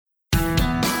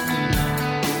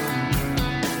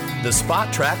The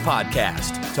Spot Track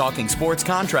Podcast, talking sports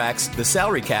contracts, the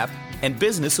salary cap, and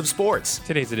business of sports.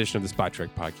 Today's edition of the Spot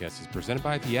Track Podcast is presented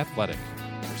by The Athletic.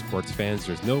 For sports fans,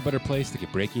 there's no better place to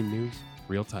get breaking news,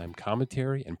 real-time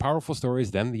commentary, and powerful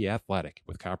stories than The Athletic,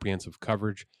 with comprehensive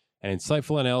coverage and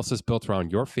insightful analysis built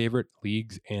around your favorite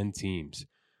leagues and teams.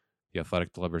 The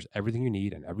Athletic delivers everything you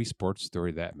need and every sports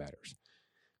story that matters.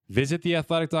 Visit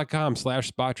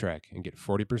theathletic.com/spottrack and get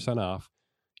 40% off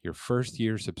your first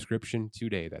year subscription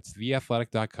today. That's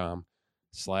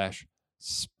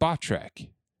theathletic.com/spottrack.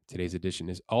 Today's edition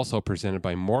is also presented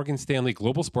by Morgan Stanley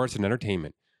Global Sports and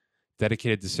Entertainment,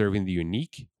 dedicated to serving the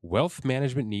unique wealth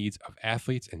management needs of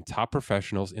athletes and top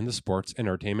professionals in the sports and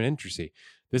entertainment industry.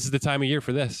 This is the time of year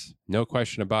for this. No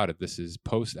question about it. This is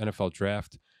post-NFL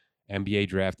draft, NBA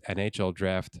draft, NHL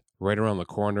draft, right around the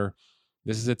corner.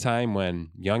 This is a time when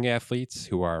young athletes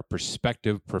who are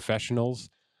prospective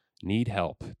professionals need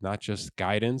help, not just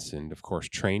guidance and, of course,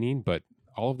 training, but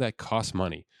all of that costs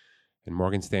money. And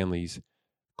Morgan Stanley's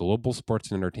Global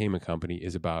Sports and Entertainment Company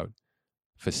is about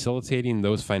facilitating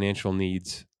those financial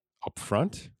needs up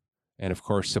front and, of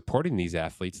course, supporting these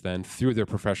athletes then through their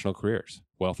professional careers.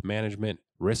 Wealth management,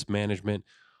 risk management,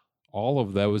 all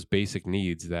of those basic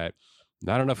needs that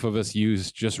not enough of us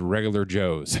use just regular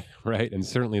Joes, right? And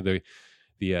certainly the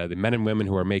men and women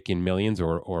who are making millions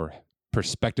or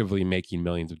prospectively making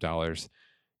millions of dollars,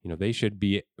 they should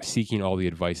be seeking all the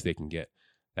advice they can get.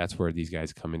 That's where these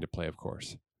guys come into play, of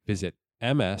course. Visit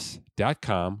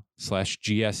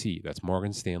ms.com/GSE. That's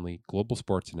Morgan Stanley Global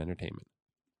Sports and Entertainment.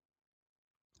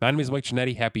 My name is Mike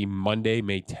Cianetti. Happy Monday,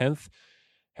 May 10th.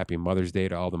 Happy Mother's Day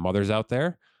to all the mothers out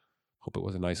there. Hope it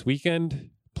was a nice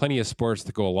weekend. Plenty of sports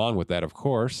to go along with that, of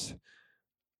course.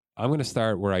 I'm going to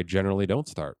start where I generally don't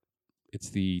start. It's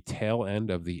the tail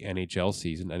end of the NHL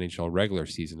season, NHL regular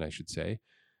season, I should say,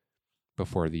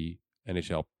 before the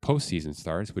NHL postseason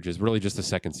starts, which is really just the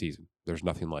second season. There's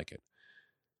nothing like it.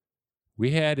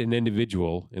 We had an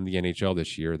individual in the NHL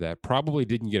this year that probably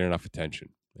didn't get enough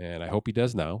attention, and I hope he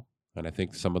does now. And I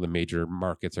think some of the major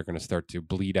markets are going to start to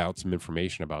bleed out some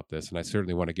information about this, and I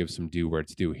certainly want to give some due where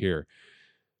it's due here.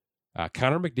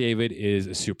 Connor McDavid is a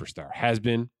superstar, has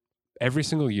been every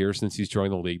single year since he's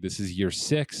joined the league. This is year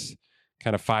 6,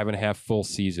 kind of 5.5 full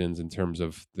seasons in terms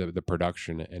of the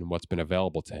production and what's been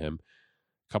available to him.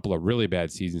 A couple of really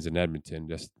bad seasons in Edmonton.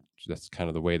 That's kind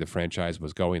of the way the franchise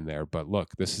was going there. But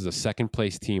look, this is a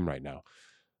second-place team right now.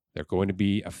 They're going to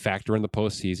be a factor in the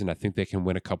postseason. I think they can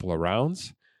win a couple of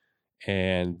rounds.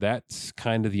 And that's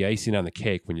kind of the icing on the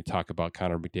cake when you talk about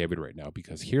Connor McDavid right now,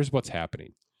 because here's what's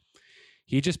happening.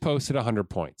 He just posted 100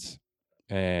 points.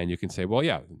 And you can say, well,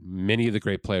 yeah, many of the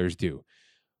great players do.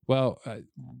 Well,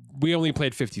 we only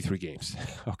played 53 games,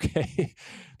 okay?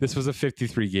 This was a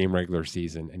 53-game regular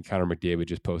season, and Connor McDavid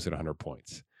just posted 100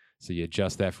 points. So you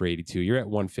adjust that for 82, you're at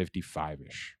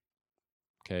 155-ish,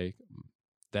 okay?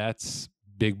 That's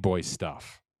big boy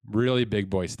stuff, really big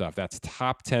boy stuff. That's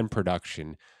top 10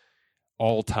 production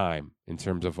all time in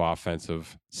terms of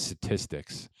offensive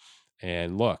statistics.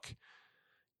 And look,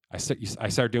 I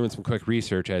started doing some quick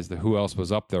research as to who else was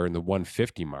up there in the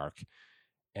 150 mark.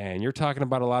 And you're talking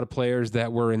about a lot of players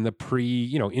that were in the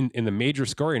in the major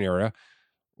scoring era.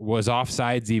 Was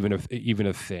offsides even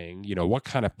a thing? What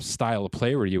kind of style of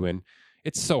play were you in?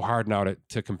 It's so hard now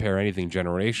to compare anything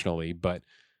generationally. But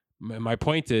my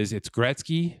point is, it's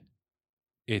Gretzky,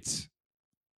 it's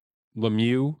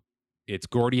Lemieux, it's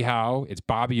Gordie Howe, it's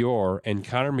Bobby Orr, and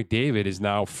Connor McDavid is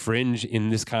now fringe in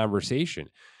this conversation.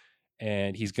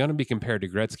 And he's going to be compared to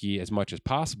Gretzky as much as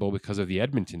possible because of the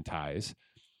Edmonton ties.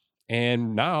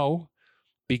 And now,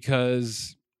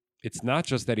 because it's not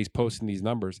just that he's posting these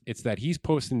numbers, it's that he's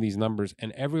posting these numbers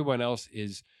and everyone else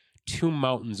is 2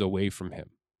 mountains away from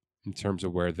him in terms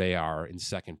of where they are in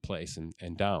second place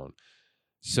and down.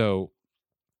 So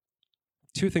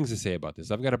 2 things to say about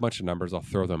this. I've got a bunch of numbers. I'll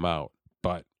throw them out.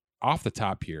 But off the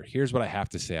top here, here's what I have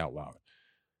to say out loud.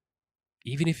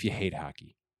 Even if you hate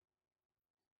hockey,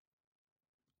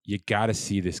 you got to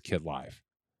see this kid live.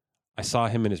 I saw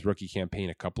him in his rookie campaign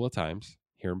a couple of times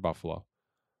here in Buffalo.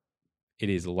 It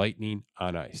is lightning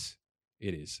on ice.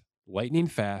 It is lightning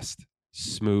fast,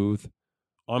 smooth,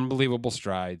 unbelievable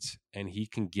strides, and he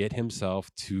can get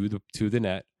himself to the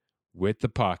net with the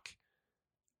puck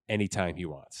anytime he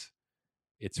wants.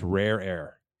 It's rare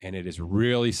air, and it is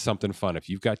really something fun. If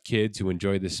you've got kids who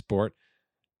enjoy this sport,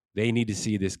 they need to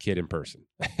see this kid in person.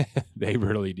 They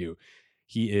really do.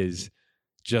 He is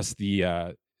just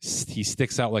he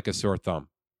sticks out like a sore thumb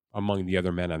among the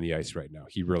other men on the ice right now.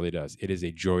 He really does. It is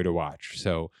a joy to watch.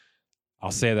 So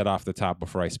I'll say that off the top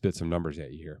before I spit some numbers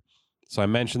at you here. So I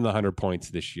mentioned the 100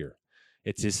 points this year.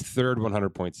 It's his third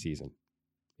 100-point season.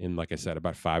 in, like I said,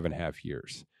 about 5.5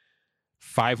 years.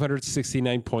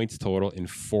 569 points total in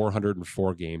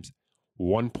 404 games,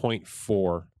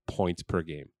 1.4 points per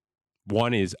game.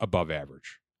 One is above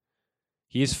average.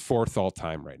 He is fourth all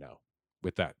time right now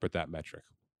with that metric.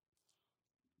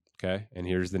 Okay, and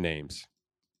here's the names.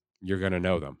 You're going to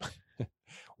know them.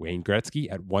 Wayne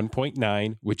Gretzky at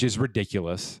 1.9, which is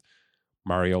ridiculous.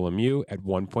 Mario Lemieux at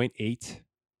 1.8,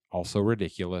 also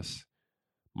ridiculous.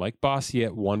 Mike Bossy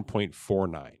at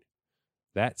 1.49.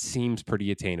 That seems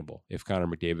pretty attainable if Connor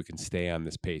McDavid can stay on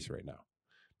this pace right now.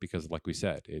 Because like we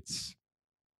said, it's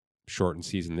shortened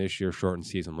season this year, shortened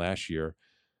season last year.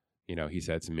 You know, he's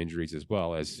had some injuries as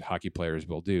well, as hockey players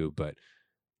will do. But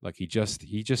like he just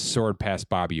soared past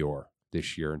Bobby Orr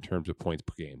this year in terms of points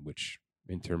per game, which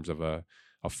in terms of a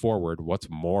forward, what's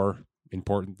more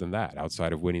important than that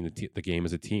outside of winning the game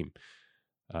as a team?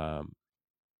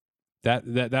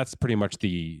 That's pretty much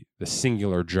the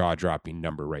singular jaw-dropping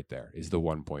number right there is the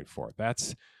 1.4.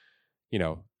 That's, you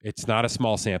know, it's not a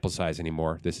small sample size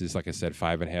anymore. This is, like I said,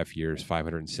 5.5 years,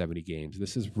 570 games.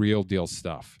 This is real deal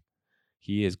stuff.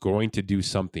 He is going to do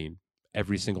something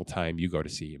every single time you go to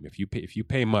see him. If you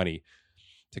pay money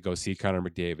to go see Connor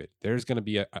McDavid, there's going to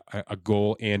be a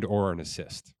goal and or an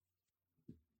assist.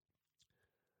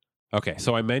 Okay,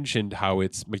 so I mentioned how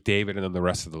it's McDavid and then the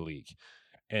rest of the league.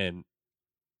 And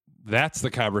that's the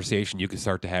conversation you can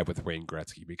start to have with Wayne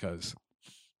Gretzky, because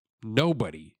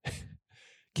nobody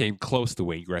came close to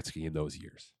Wayne Gretzky in those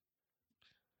years.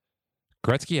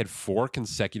 Gretzky had 4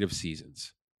 consecutive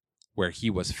seasons where he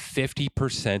was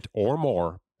 50% or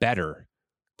more better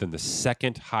than the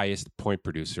second highest point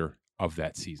producer of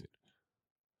that season.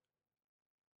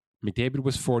 McDavid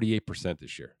was 48%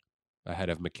 this year, ahead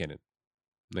of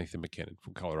Nathan McKinnon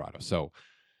from Colorado. So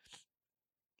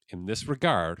in this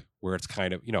regard, where it's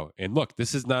kind of, you know, and look,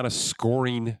 this is not a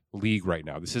scoring league right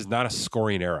now. This is not a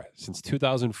scoring era. Since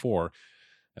 2004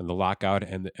 and the lockout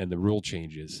and the rule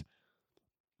changes,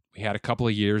 we had a couple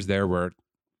of years there where,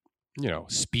 you know,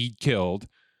 speed killed,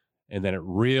 and then it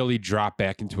really dropped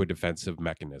back into a defensive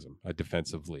mechanism, a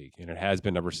defensive league, and it has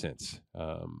been ever since.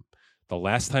 The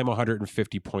last time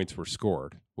 150 points were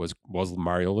scored was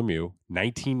Mario Lemieux,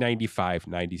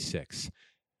 1995-96.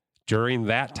 During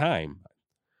that time,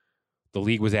 the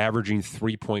league was averaging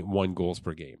 3.1 goals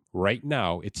per game. Right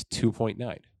now, it's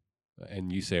 2.9.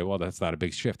 And you say, well, that's not a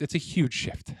big shift. It's a huge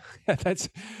shift. That's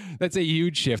a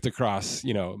huge shift across,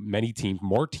 you know, many teams,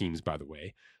 more teams, by the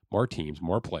way, more teams,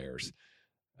 more players,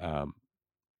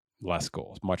 less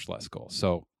goals, much less goals.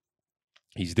 So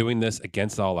he's doing this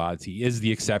against all odds. He is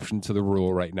the exception to the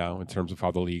rule right now in terms of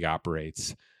how the league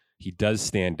operates. He does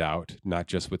stand out, not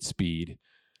just with speed.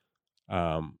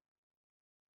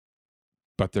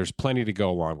 But there's plenty to go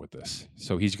along with this.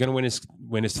 So he's going to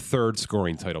win his third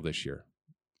scoring title this year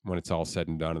when it's all said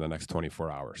and done in the next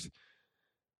 24 hours.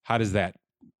 How does that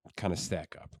kind of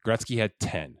stack up? Gretzky had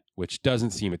 10, which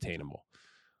doesn't seem attainable.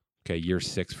 Okay, year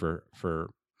 6 for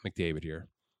McDavid here.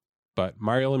 But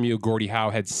Mario Lemieux, Gordie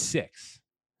Howe had 6.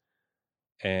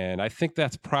 And I think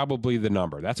that's probably the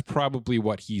number. That's probably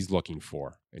what he's looking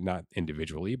for. And not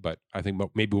individually, but I think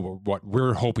maybe what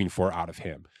we're hoping for out of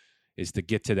him is to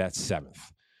get to that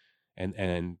 7th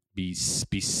and be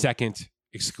second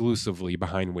exclusively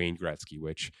behind Wayne Gretzky,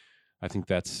 which I think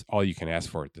that's all you can ask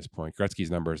for at this point. Gretzky's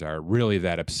numbers are really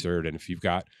that absurd. And if you've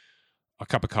got a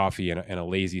cup of coffee and a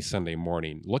lazy Sunday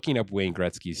morning, looking up Wayne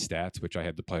Gretzky's stats, which I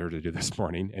had the pleasure to do this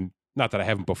morning, and not that I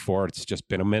haven't before, it's just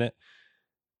been a minute,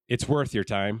 it's worth your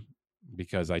time,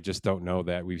 because I just don't know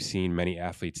that we've seen many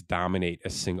athletes dominate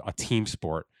a team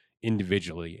sport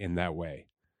individually in that way.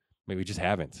 Maybe we just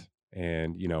haven't.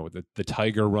 And, you know, the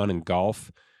Tiger run in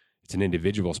golf, it's an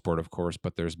individual sport, of course,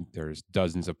 but there's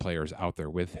dozens of players out there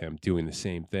with him doing the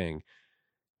same thing.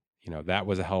 You know, that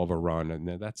was a hell of a run. And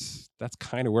that's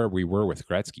kind of where we were with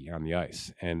Gretzky on the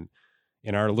ice. And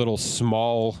in our little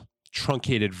small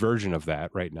truncated version of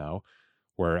that right now,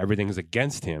 where everything is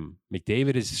against him,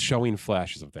 McDavid is showing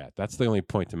flashes of that. That's the only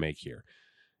point to make here.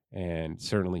 And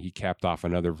certainly he capped off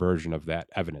another version of that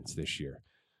evidence this year.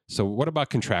 So what about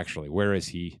contractually? Where is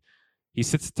he? He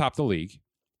sits atop the league.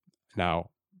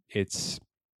 Now, it's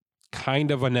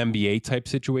kind of an NBA type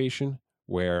situation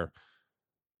where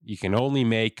you can only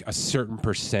make a certain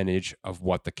percentage of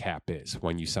what the cap is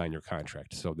when you sign your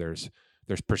contract. So there's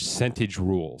percentage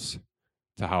rules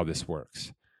to how this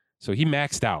works. So he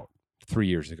maxed out 3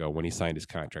 years ago when he signed his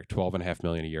contract, $12.5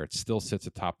 million a year. It still sits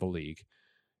atop the league.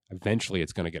 Eventually,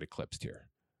 it's going to get eclipsed here.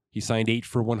 He signed 8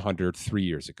 for 100 3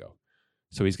 years ago.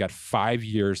 So he's got 5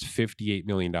 years, $58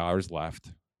 million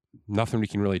left. Nothing we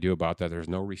can really do about that. There's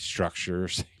no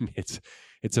restructures.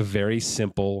 It's a very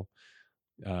simple,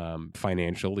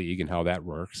 financial league and how that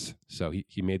works. So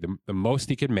he made the most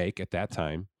he could make at that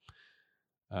time.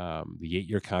 The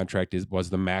 8-year contract was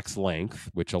the max length,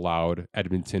 which allowed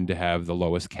Edmonton to have the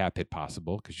lowest cap hit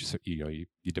possible because you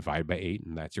divide by 8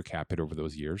 and that's your cap hit over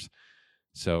those years.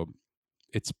 So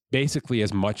it's basically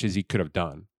as much as he could have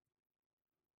done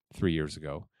 3 years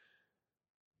ago.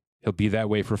 He'll be that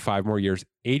way for 5 more years.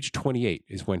 Age 28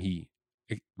 is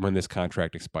when this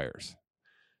contract expires.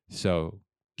 So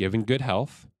given good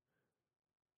health,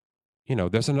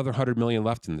 there's another $100 million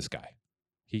left in this guy.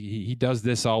 He does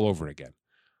this all over again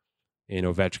in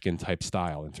Ovechkin type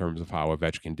style in terms of how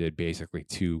Ovechkin did basically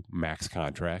 2 max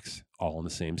contracts all in the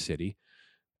same city.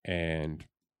 And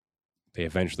they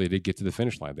eventually did get to the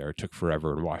finish line there. It took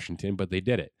forever in Washington, but they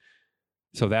did it.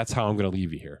 So that's how I'm going to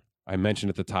leave you here. I mentioned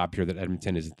at the top here that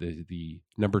Edmonton is the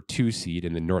number 2 seed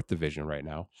in the North Division right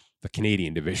now, the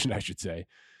Canadian division, I should say.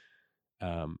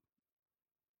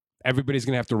 Everybody's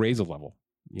going to have to raise a level.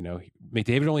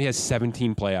 McDavid only has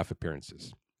 17 playoff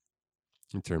appearances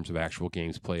in terms of actual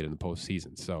games played in the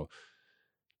postseason. So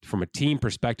from a team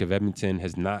perspective, Edmonton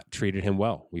has not treated him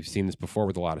well. We've seen this before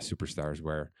with a lot of superstars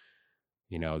where,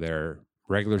 their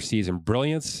regular season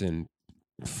brilliance and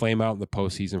flame out in the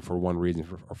postseason for one reason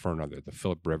or for another. The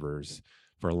Phillip Rivers,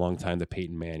 for a long time, the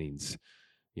Peyton Mannings,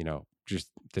 just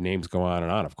the names go on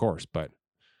and on, of course, but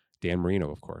Dan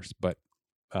Marino, of course. But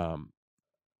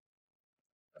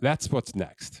that's what's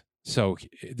next. So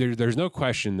there's no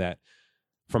question that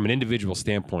from an individual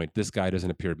standpoint, this guy doesn't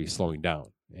appear to be slowing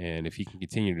down. And if he can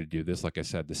continue to do this, like I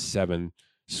said, the 7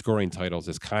 scoring titles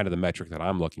is kind of the metric that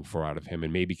I'm looking for out of him.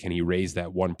 And maybe can he raise that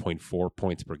 1.4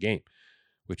 points per game,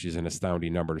 which is an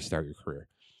astounding number to start your career.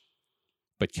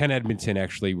 But can Edmonton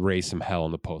actually raise some hell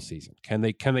in the postseason? Can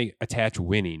they attach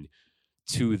winning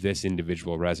to this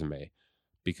individual resume?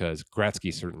 Because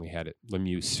Gretzky certainly had it.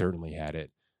 Lemieux certainly had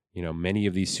it. Many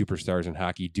of these superstars in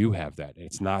hockey do have that.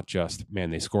 It's not just,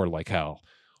 man, they scored like hell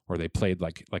or they played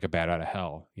like a bat out of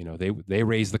hell. They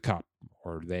raised the cup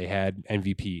or they had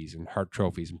MVPs and Hart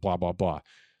trophies and blah, blah, blah.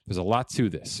 There's a lot to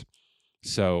this.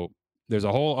 So there's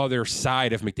a whole other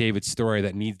side of McDavid's story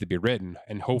that needs to be written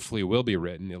and hopefully will be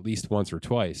written at least once or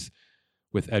twice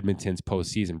with Edmonton's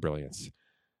postseason brilliance.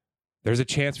 There's a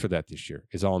chance for that this year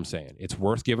is all I'm saying. It's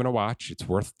worth giving a watch. It's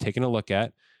worth taking a look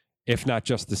at, if not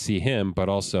just to see him, but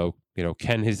also,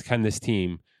 can this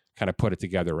team kind of put it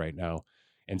together right now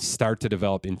and start to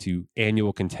develop into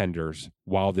annual contenders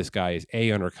while this guy is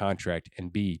A, under contract,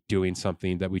 and B, doing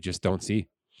something that we just don't see.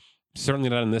 Certainly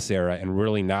not in this era, and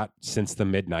really not since the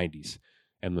mid-90s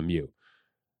and Lemieux.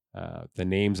 The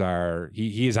names are,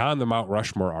 he is on the Mount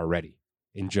Rushmore already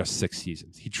in just 6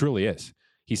 seasons. He truly is.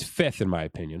 He's 5th, in my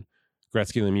opinion.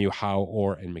 Gretzky, Lemieux, Howe,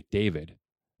 Orr, and McDavid.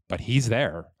 But he's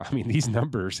there. I mean, these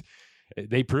numbers,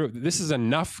 they prove this is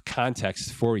enough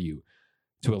context for you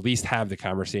to at least have the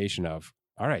conversation of,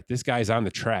 all right, this guy's on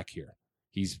the track here.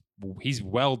 He's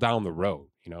well down the road.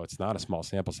 It's not a small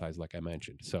sample size, like I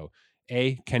mentioned. So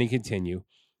A, can he continue?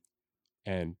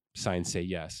 And signs say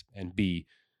yes. And B,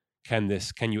 can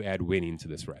you add winning to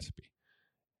this recipe?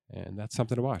 And that's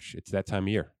something to watch. It's that time of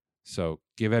year. So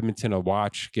give Edmonton a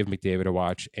watch, give McDavid a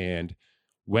watch, and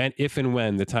if and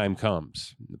when the time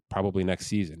comes, probably next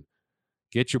season,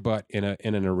 get your butt in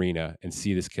an arena and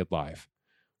see this kid live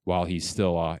while he's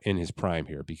still in his prime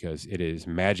here, because it is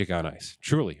magic on ice.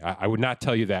 Truly, I would not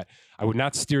tell you that. I would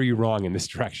not steer you wrong in this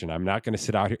direction. I'm not going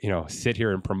to sit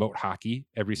here and promote hockey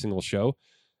every single show.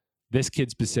 This kid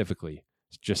specifically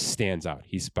just stands out.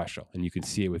 He's special, and you can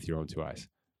see it with your own 2 eyes.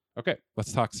 Okay,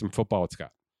 let's talk some football with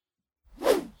Scott.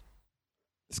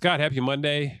 Scott, happy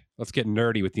Monday. Let's get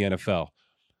nerdy with the NFL.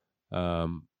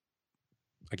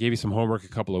 I gave you some homework a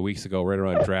couple of weeks ago, right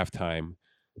around draft time,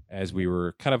 as we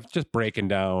were kind of just breaking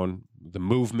down the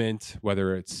movement,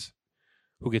 whether it's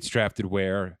who gets drafted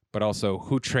where, but also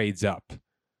who trades up,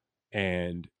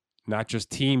 and not just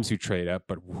teams who trade up,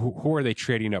 but who are they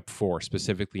trading up for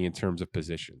specifically in terms of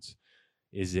positions?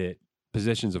 Is it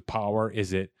positions of power?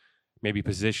 Is it maybe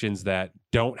positions that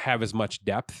don't have as much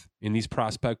depth in these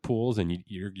prospect pools, and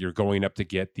you're going up to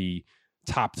get the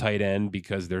top tight end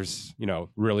because there's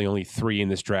really only 3 in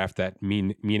this draft that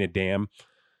mean a damn?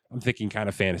 I'm thinking kind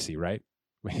of fantasy, right?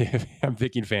 I'm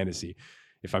thinking fantasy.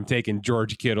 If I'm taking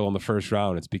George Kittle in the first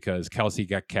round, it's because Kelsey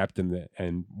got kept and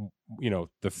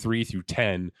the 3 through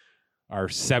 10 are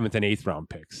 7th and 8th round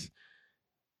picks.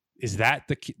 Is that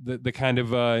the kind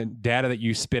of data that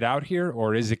you spit out here,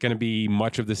 or is it going to be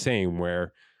much of the same,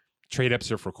 where trade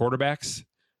ups are for quarterbacks,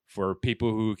 for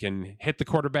people who can hit the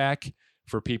quarterback,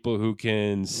 for people who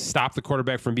can stop the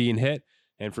quarterback from being hit,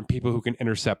 and from people who can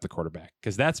intercept the quarterback?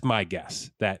 Because that's my guess,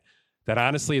 that that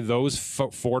honestly those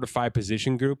 4 to 5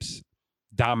 position groups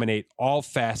dominate all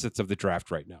facets of the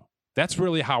draft right now. That's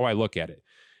really how I look at it.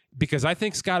 Because I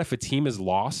think, Scott, if a team is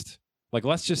lost, like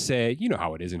let's just say, you know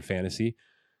how it is in fantasy,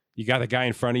 you got a guy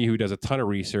in front of you who does a ton of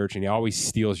research and he always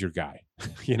steals your guy,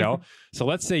 you know? So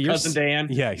let's say you're Cousin Dan.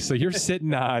 Yeah. So you're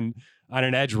sitting on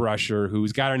an edge rusher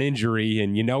who's got an injury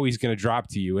and you know he's going to drop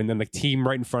to you. And then the team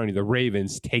right in front of you, the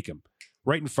Ravens, take him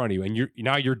right in front of you. And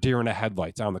you're deer in the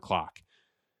headlights on the clock.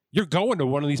 You're going to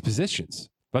one of these positions.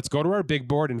 Let's go to our big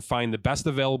board and find the best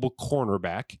available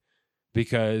cornerback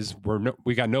because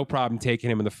we got no problem taking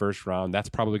him in the first round. That's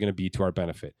probably going to be to our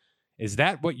benefit. Is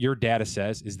that what your data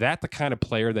says? Is that the kind of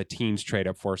player that teams trade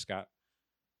up for, Scott?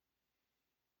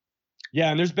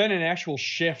 Yeah, and there's been an actual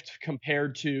shift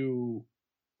compared to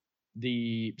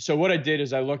so what I did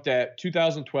is I looked at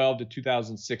 2012 to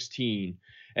 2016,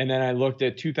 and then I looked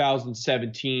at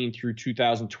 2017 through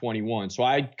 2021. So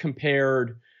I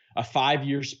compared a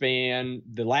 5-year span,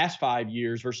 the last 5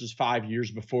 years versus 5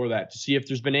 years before that, to see if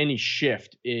there's been any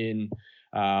shift in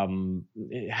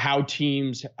how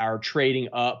teams are trading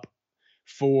up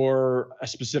for a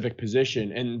specific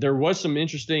position. And there was some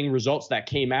interesting results that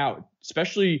came out,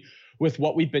 especially with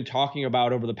what we've been talking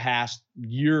about over the past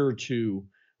year or two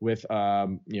with,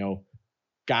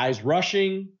 guys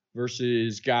rushing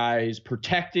versus guys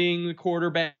protecting the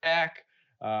quarterback,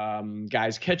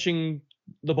 guys catching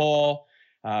the ball.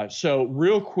 So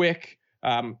real quick,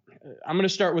 I'm going to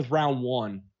start with round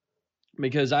one,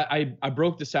 because I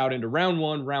broke this out into round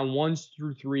 1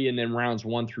 through 3, and then rounds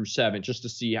 1 through 7, just to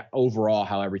see overall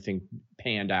how everything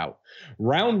panned out.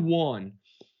 Round 1,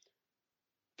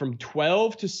 from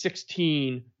 12 to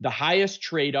 16, the highest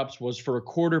trade ups was for a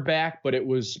quarterback, but it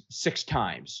was 6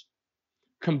 times.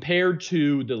 Compared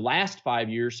to the last 5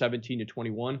 years, 17 to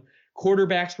 21,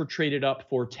 quarterbacks were traded up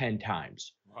for 10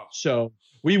 times. Wow. So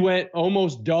we went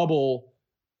almost double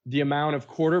the amount of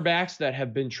quarterbacks that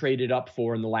have been traded up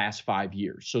for in the last 5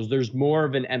 years. So there's more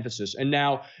of an emphasis. And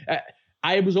now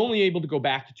I was only able to go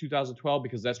back to 2012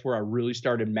 because that's where I really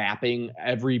started mapping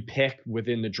every pick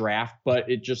within the draft. But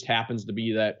it just happens to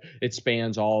be that it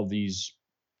spans all of these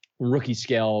rookie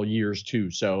scale years too.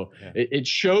 So it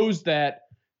shows that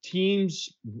teams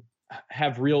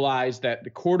have realized that the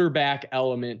quarterback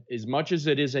element, as much as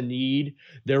it is a need,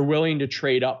 they're willing to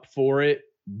trade up for it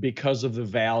because of the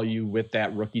value with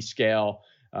that rookie scale.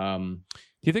 Do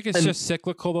you think it's just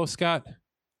cyclical though, Scott?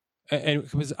 And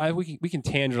because we can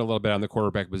tangent a little bit on the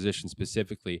quarterback position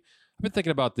specifically. I've been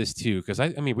thinking about this too, because I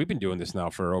mean we've been doing this now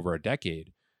for over a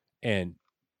decade, and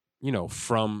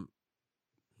from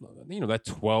that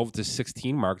 12 to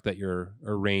 16 mark that you're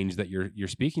a range that you're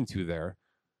speaking to there,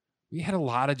 we had a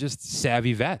lot of just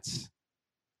savvy vets.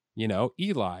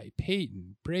 Eli,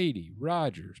 Peyton, Brady,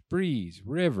 Rodgers, Breeze,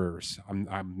 Rivers.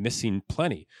 I'm missing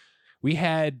plenty. We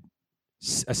had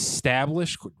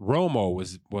established. Romo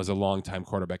was a longtime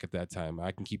quarterback at that time.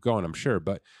 I can keep going, I'm sure,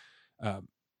 but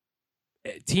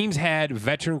teams had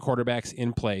veteran quarterbacks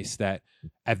in place that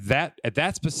at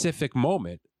that specific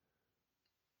moment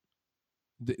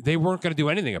they weren't going to do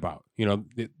anything about.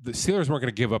 The Steelers weren't going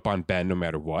to give up on Ben no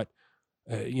matter what.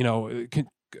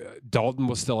 Dalton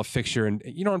was still a fixture, and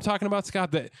you know what I'm talking about,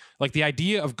 Scott? That like the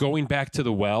idea of going back to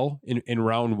the well in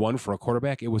round 1 for a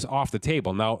quarterback, it was off the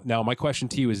table. Now my question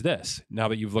to you is this: now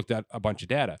that you've looked at a bunch of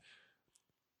data,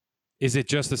 is it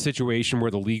just a situation where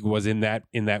the league was in that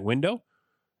window,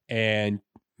 and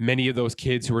many of those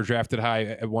kids who were drafted high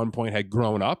at one point had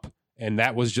grown up, and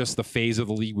that was just the phase of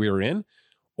the league we were in,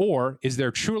 or is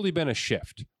there truly been a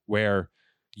shift where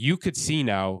you could see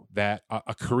now that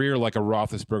a career like a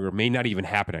Roethlisberger may not even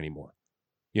happen anymore?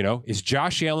 Is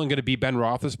Josh Allen going to be Ben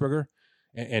Roethlisberger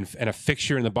and a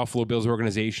fixture in the Buffalo Bills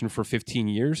organization for 15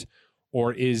 years?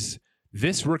 Or is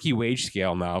this rookie wage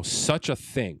scale now such a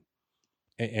thing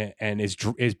and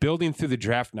is building through the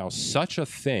draft now such a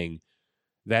thing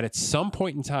that at some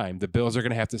point in time, the Bills are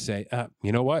going to have to say,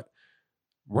 you know what?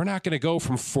 We're not going to go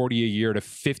from 40 a year to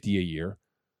 50 a year.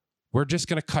 We're just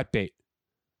going to cut bait.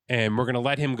 And we're going to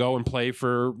let him go and play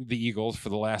for the Eagles for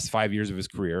the last 5 years of his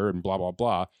career and blah, blah,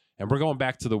 blah. And we're going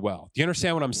back to the well. Do you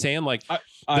understand what I'm saying? Like,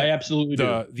 I absolutely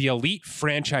do. The elite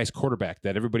franchise quarterback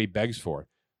that everybody begs for.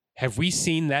 Have we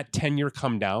seen that tenure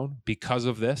come down because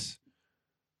of this?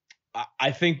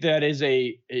 I think that is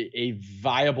a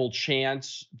viable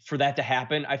chance for that to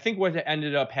happen. I think what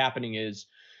ended up happening is,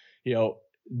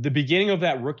 the beginning of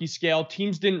that rookie scale,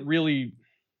 teams didn't really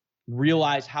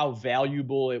realize how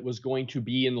valuable it was going to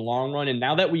be in the long run. And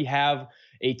now that we have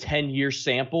a 10-year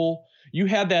sample, you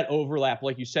have that overlap,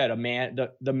 like you said,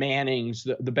 the Mannings,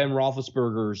 the Ben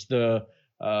Roethlisbergers, the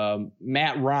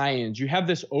Matt Ryans. You have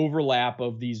this overlap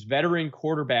of these veteran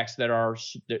quarterbacks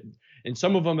and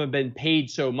some of them have been paid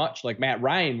so much, like Matt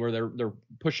Ryan, where they're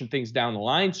pushing things down the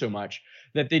line so much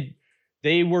that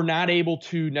they were not able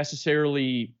to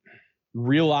necessarily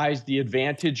realize the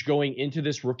advantage going into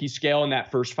this rookie scale in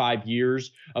that first 5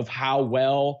 years of how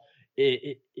well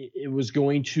it was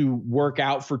going to work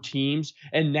out for teams.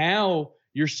 And now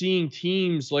you're seeing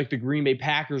teams like the Green Bay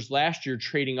Packers last year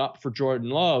trading up for Jordan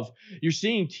Love. You're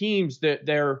seeing teams that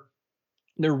they're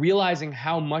realizing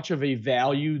how much of a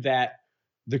value that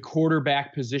the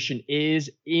quarterback position is,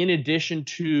 in addition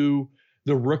to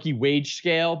the rookie wage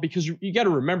scale. Because you got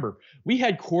to remember, we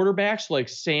had quarterbacks like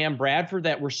Sam Bradford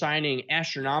that were signing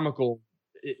astronomical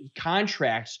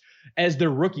contracts as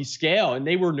their rookie scale, and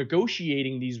they were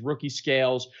negotiating these rookie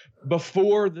scales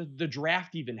before the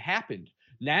draft even happened.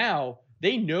 Now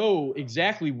they know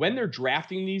exactly when they're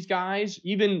drafting these guys,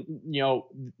 even,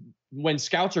 when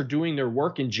scouts are doing their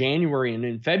work in January and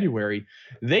in February,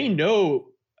 they know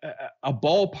a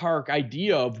ballpark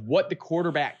idea of what the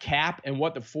quarterback cap and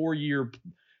what the 4-year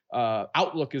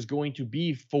outlook is going to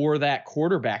be for that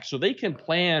quarterback. So they can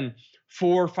plan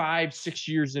 4, 5, 6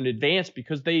 years in advance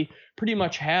because they pretty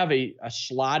much have a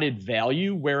slotted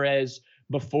value. Whereas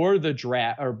before the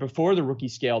draft or before the rookie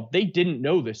scale, they didn't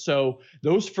know this. So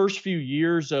those first few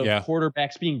years of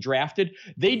quarterbacks being drafted,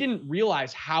 they didn't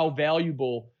realize how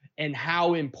valuable and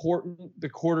how important the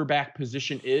quarterback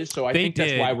position is. So I think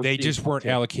that's why they just weren't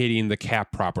allocating the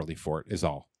cap properly for it, is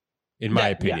all, in my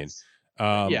opinion.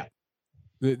 Yes.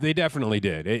 They definitely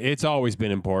did. It's always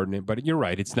been important, but you're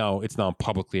right. It's now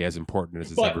publicly as important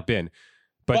as it's ever been.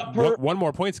 But one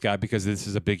more point, Scott, because this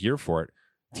is a big year for it.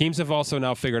 Teams have also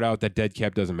now figured out that dead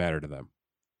cap doesn't matter to them.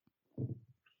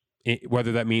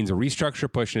 Whether that means a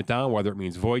restructure, pushing it down, whether it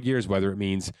means void years, whether it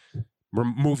means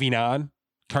moving on,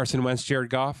 Carson Wentz, Jared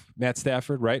Goff, Matt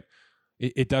Stafford, right?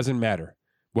 It doesn't matter.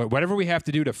 Whatever we have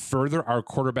to do to further our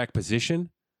quarterback position,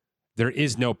 there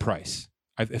is no price,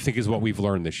 I think is what we've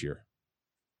learned this year.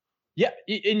 Yeah,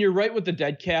 and you're right with the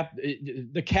dead cap.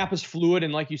 The cap is fluid,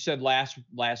 and like you said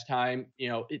last time,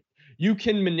 you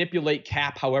can manipulate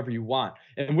cap however you want.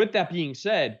 And with that being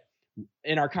said,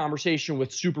 in our conversation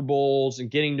with Super Bowls and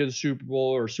getting to the Super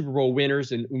Bowl or Super Bowl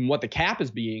winners and what the cap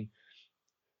is being,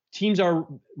 teams are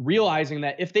realizing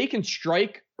that if they can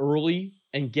strike early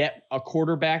and get a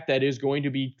quarterback that is going to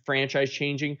be franchise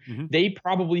changing, they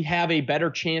probably have a better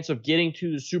chance of getting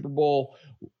to the Super Bowl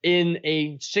in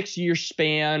a 6-year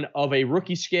span of a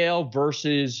rookie scale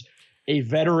versus a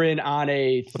veteran on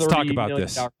a $30 million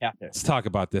cap hit. Let's talk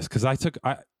about this, because I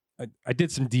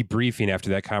did some debriefing after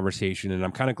that conversation, and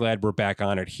I'm kind of glad we're back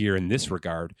on it here in this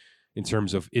regard, in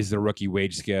terms of, is the rookie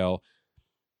wage scale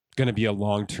going to be a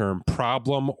long-term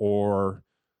problem, or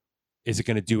is it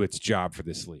going to do its job for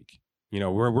this league?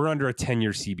 We're under a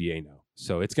 10-year CBA now,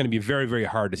 so it's going to be very, very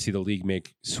hard to see the league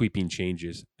make sweeping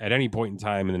changes at any point in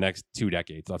time in the next 2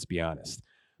 decades. Let's be honest.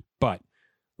 But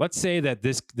let's say that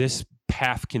this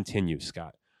path continues,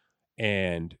 Scott,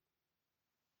 and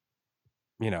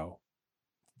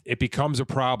it becomes a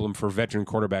problem for veteran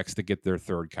quarterbacks to get their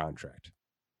third contract.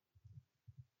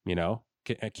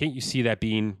 Can't you see that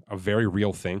being a very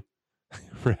real thing,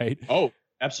 right? Oh,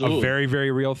 absolutely. A very,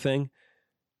 very real thing.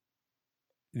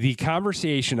 The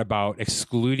conversation about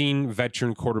excluding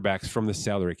veteran quarterbacks from the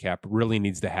salary cap really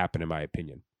needs to happen, in my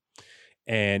opinion.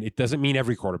 And it doesn't mean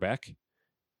every quarterback.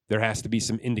 There has to be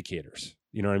some indicators.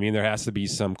 You know what I mean? There has to be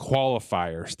some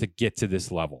qualifiers to get to this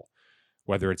level,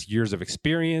 whether it's years of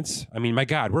experience. I mean, my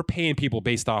God, we're paying people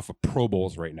based off of Pro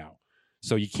Bowls right now.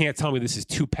 So you can't tell me this is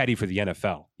too petty for the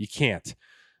NFL. You can't.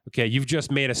 Okay, you've just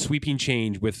made a sweeping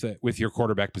change with your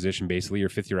quarterback position, basically your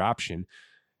 5th-year option,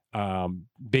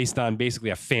 based on basically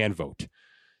a fan vote.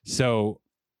 So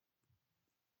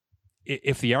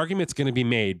if the argument's going to be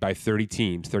made by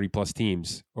 30-plus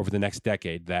teams over the next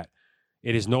decade that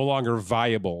it is no longer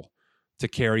viable to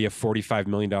carry a $45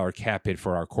 million cap hit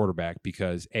for our quarterback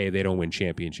because A, they don't win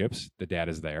championships, the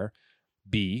data's there.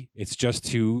 B, it's just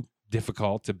too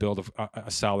difficult to build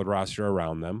a solid roster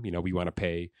around them. We want to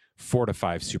pay 4 to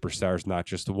 5 superstars, not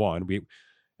just one.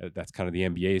 That's kind of the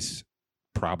NBA's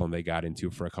problem they got into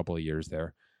for a couple of years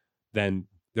there. Then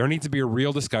there needs to be a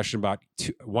real discussion about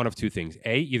one of two things.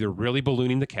 A, either really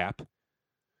ballooning the cap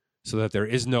so that there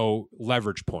is no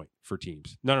leverage point for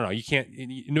teams. No. You can't,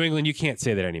 in New England, you can't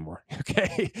say that anymore.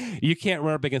 Okay. You can't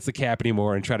run up against the cap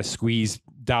anymore and try to squeeze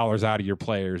dollars out of your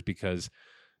players because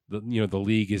the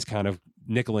league is kind of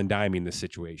nickel and diming this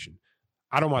situation.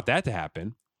 I don't want that to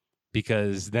happen,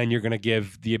 because then you're going to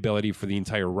give the ability for the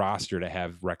entire roster to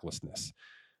have recklessness.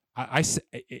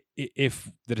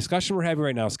 If the discussion we're having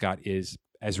right now, Scott, is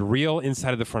as real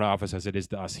inside of the front office as it is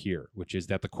to us here, which is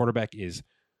that the quarterback is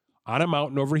on a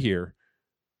mountain over here,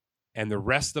 and the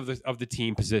rest of the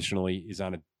team positionally is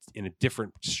in a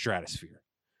different stratosphere.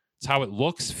 It's how it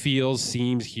looks, feels,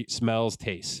 seems, smells,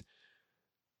 tastes.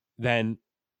 Then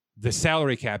the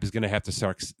salary cap is going to have to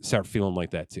start feeling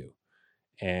like that too.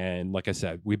 And like I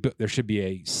said, there should be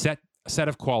a set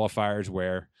of qualifiers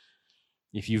where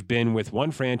if you've been with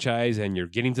one franchise and you're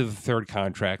getting to the third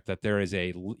contract, that there is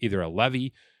either a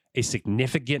levy, a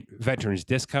significant veterans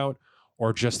discount,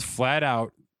 or just flat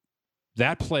out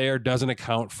that player doesn't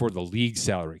account for the league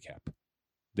salary cap.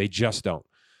 They just don't.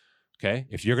 Okay,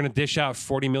 if you're going to dish out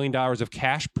 $40 million of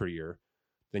cash per year,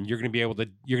 then you're going to be able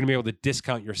to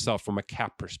discount yourself from a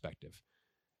cap perspective.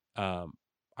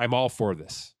 I'm all for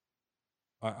this.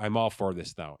 I'm all for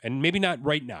this now, and maybe not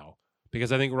right now,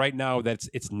 because I think right now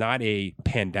it's not a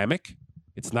pandemic,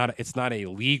 it's not a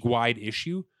league-wide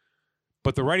issue,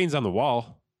 but the writing's on the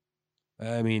wall.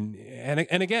 I mean,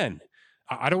 and again,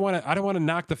 I don't want to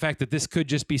knock the fact that this could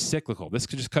just be cyclical. This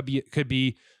could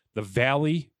be the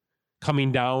valley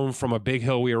coming down from a big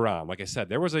hill we were on. Like I said,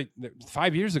 there was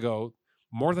 5 years ago,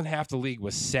 more than half the league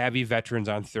was savvy veterans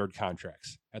on third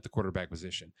contracts at the quarterback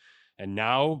position. And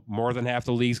now more than half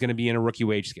the league is going to be in a rookie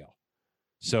wage scale.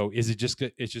 So it's just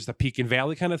a peak and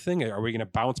valley kind of thing? Are we going to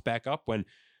bounce back up when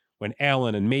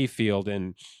Allen and Mayfield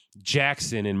and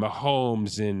Jackson and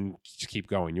Mahomes and just keep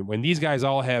going? When these guys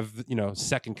all have,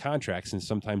 second contracts and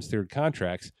sometimes third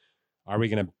contracts, are we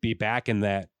going to be back in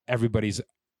that everybody's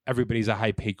a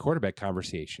high paid quarterback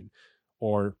conversation?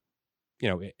 Or,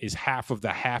 is half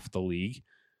the league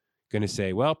going to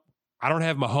say, well, I don't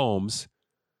have Mahomes,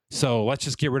 so let's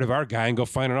just get rid of our guy and go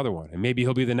find another one. And maybe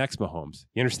he'll be the next Mahomes.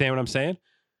 You understand what I'm saying?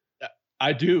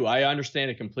 I do. I understand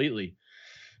it completely.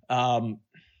 And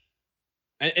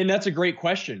that's a great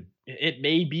question. It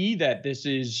may be that this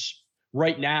is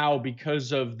right now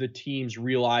because of the teams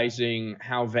realizing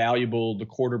how valuable the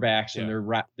quarterbacks and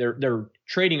they're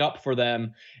trading up for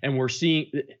them. And we're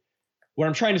seeing what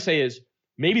I'm trying to say is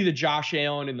maybe the Josh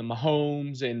Allen and the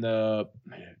Mahomes and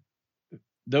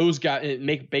those guys,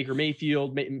 Baker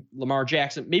Mayfield, Lamar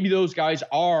Jackson, maybe those guys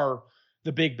are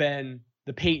the Big Ben,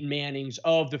 the Peyton Mannings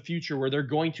of the future, where they're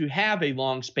going to have a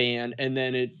long span, and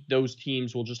then those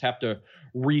teams will just have to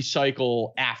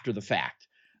recycle after the fact.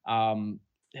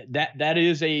 That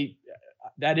is a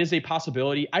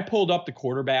possibility. I pulled up the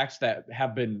quarterbacks that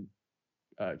have been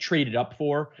traded up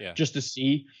for just to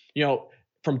see,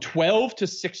 from 12 to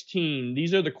 16,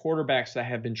 these are the quarterbacks that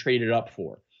have been traded up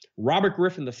for. Robert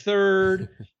Griffin III.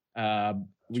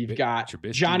 We've got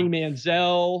Trubisky. Johnny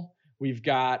Manziel. We've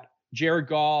got Jared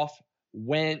Goff,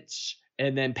 Wentz,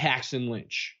 and then Paxton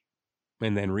Lynch.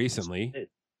 And then recently,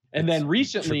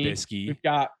 Trubisky. We've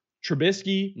got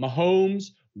Trubisky,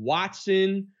 Mahomes,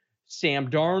 Watson,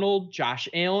 Sam Darnold, Josh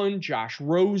Allen, Josh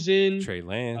Rosen, Trey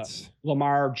Lance,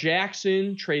 Lamar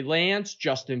Jackson, Trey Lance,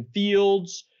 Justin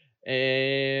Fields,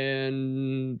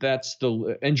 and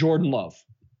Jordan Love.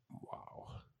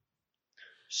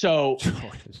 So,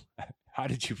 how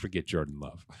did you forget Jordan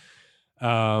Love?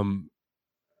 I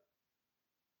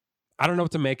don't know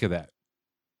what to make of that.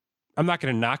 I'm not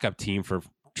going to knock up team for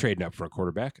trading up for a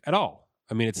quarterback at all.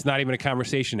 I mean, it's not even a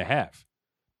conversation to have.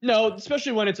 No,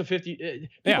 especially when it's a 50.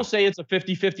 People say it's a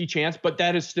 50-50 chance, but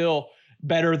that is still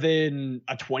better than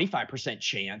a 25%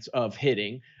 chance of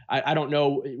hitting. I don't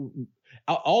know.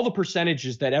 All the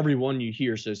percentages that everyone you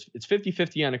hear says it's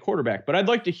 50-50 on a quarterback, but I'd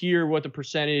like to hear what the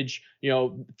percentage,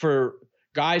 for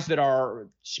guys that are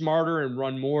smarter and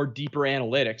run more deeper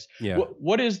analytics. Yeah.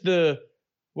 What is the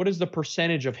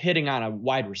percentage of hitting on a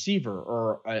wide receiver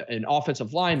or an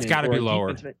offensive lineman? It's got to be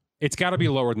lower. It's got to be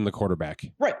lower than the quarterback.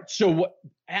 Right. So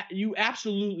you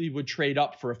absolutely would trade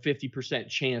up for a 50%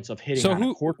 chance of hitting on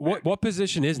a quarterback. What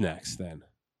position is next then?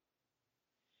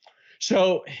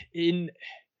 So in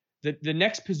the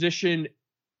next position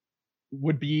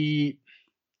would be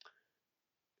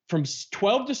from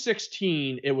 12 to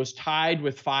 16. It was tied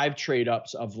with 5 trade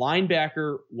ups of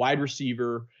linebacker, wide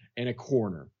receiver, and a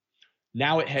corner.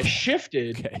 Now it has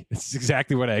shifted. Okay, that's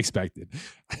exactly what I expected.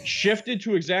 Shifted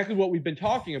to exactly what we've been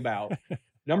talking about.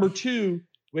 Number 2,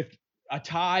 with a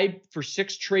tie for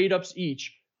 6 trade ups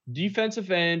each,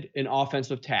 defensive end and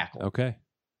offensive tackle. Okay.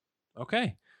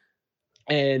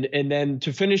 And then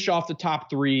to finish off the top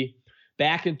 3,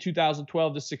 back in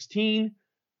 2012 to 16,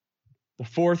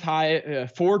 the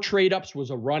 4 trade ups was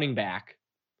a running back.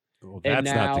 Well,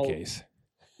 that's not the case.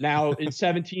 Now in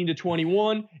 17 to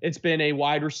 21, it's been a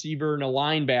wide receiver and a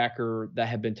linebacker that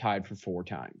have been tied for 4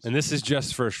 times. And this is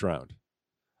just first round.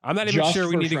 I'm not even sure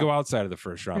we need to go outside of the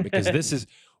first round because this is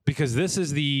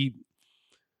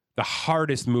the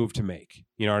hardest move to make.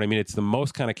 You know what I mean? It's the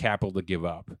most kind of capital to give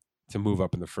up to move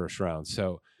up in the first round.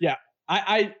 So yeah,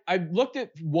 I looked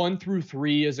at 1 through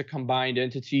 3 as a combined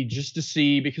entity just to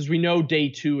see, because we know day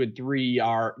 2 and 3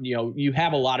 are, you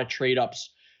have a lot of trade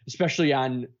ups, especially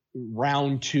on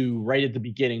round 2 right at the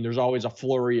beginning. There's always a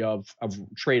flurry of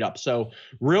trade ups. So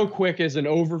real quick as an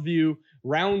overview,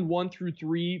 round 1 through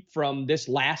 3 from this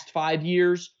last 5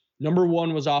 years, number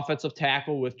 1 was offensive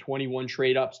tackle with 21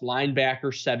 trade ups,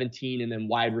 linebacker 17, and then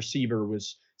wide receiver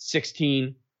was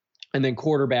 16. And then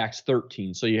quarterbacks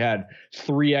 13. So you had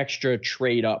 3 extra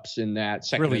trade ups in that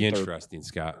second. Really and third. Interesting,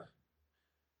 Scott.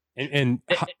 And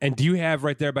do you have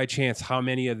right there by chance how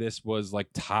many of this was like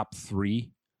top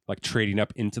 3, like trading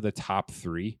up into the top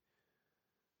 3?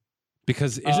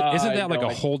 Because isn't that like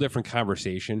a whole different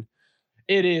conversation?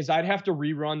 It is. I'd have to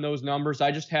rerun those numbers.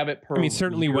 I just have it per. I mean,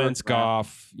 certainly Wentz,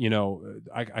 Goff.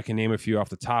 I can name a few off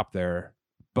the top there,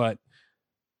 but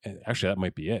actually that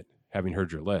might be it. Having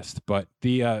heard your list, but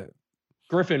the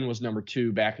Griffin was number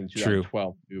 2 back in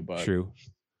 2012 too. But true.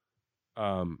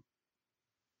 But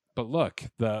look,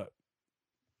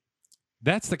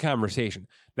 that's the conversation.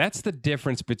 That's the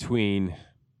difference between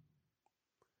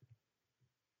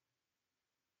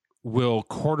will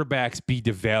quarterbacks be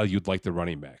devalued like the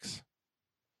running backs?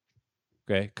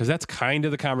 Okay, because that's kind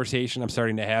of the conversation I'm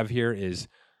starting to have here is,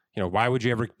 why would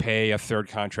you ever pay a third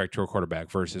contract to a quarterback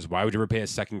versus why would you ever pay a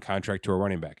second contract to a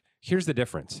running back? Here's the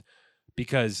difference,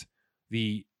 because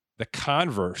the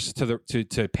converse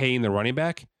to paying the running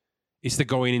back is to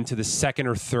going into the second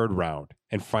or third round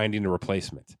and finding a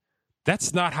replacement.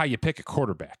 That's not how you pick a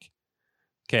quarterback.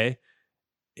 Okay,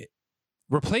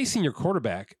 replacing your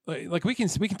quarterback, like we can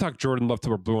talk Jordan Love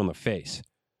till we're blue in the face,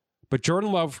 but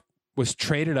Jordan Love was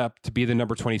traded up to be the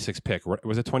number 26 pick.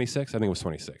 Was it 26? I think it was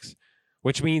 26,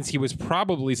 which means he was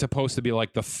probably supposed to be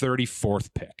like the 34th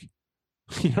pick.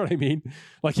 You know what I mean?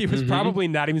 Like he was probably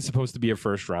not even supposed to be a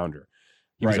first rounder.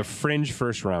 He was a fringe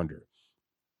first rounder.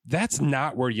 That's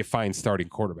not where you find starting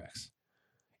quarterbacks.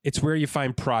 It's where you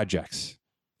find projects.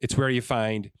 It's where you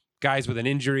find guys with an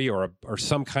injury or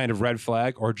some kind of red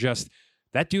flag, or just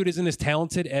that dude isn't as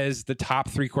talented as the top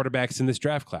 3 quarterbacks in this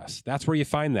draft class. That's where you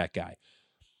find that guy.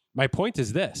 My point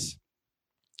is this.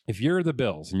 If you're the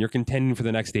Bills and you're contending for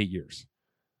the next 8 years,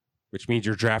 which means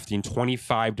you're drafting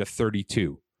 25 to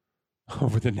 32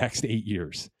 over the next 8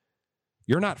 years,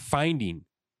 you're not finding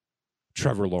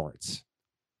Trevor Lawrence.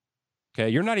 Okay,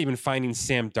 you're not even finding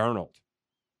Sam Darnold.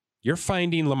 You're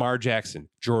finding Lamar Jackson,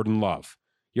 Jordan Love.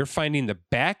 You're finding the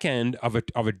back end of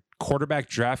a quarterback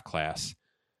draft class,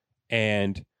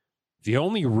 and the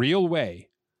only real way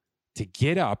to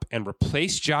get up and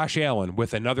replace Josh Allen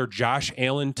with another Josh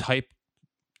Allen type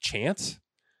chance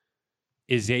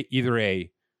is either a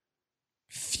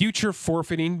future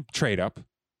forfeiting trade up.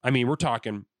 I mean, we're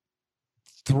talking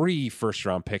 3 first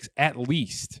round picks at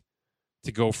least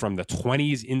to go from the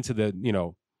 20s into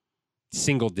the,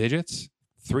 single digits,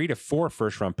 3 to 4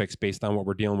 first round picks based on what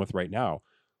we're dealing with right now.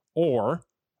 Or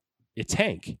you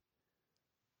tank.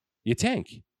 You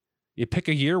pick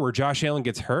a year where Josh Allen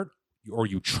gets hurt, or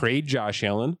you trade Josh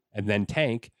Allen and then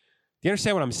tank. Do you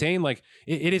understand what I'm saying? Like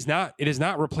it is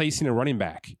not replacing a running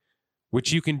back,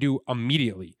 which you can do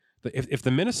immediately. If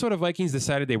the Minnesota Vikings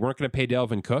decided they weren't going to pay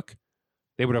Dalvin Cook,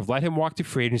 they would have let him walk to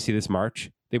free agency this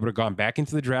March. They would have gone back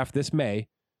into the draft this May,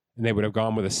 and they would have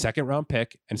gone with a second round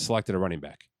pick and selected a running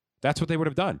back. That's what they would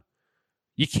have done.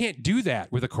 You can't do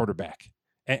that with a quarterback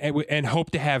and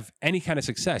hope to have any kind of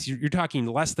success. You're talking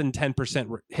less than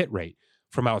 10% hit rate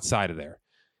from outside of there.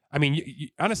 I mean,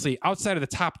 honestly, outside of the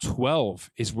top 12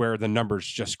 is where the numbers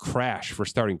just crash for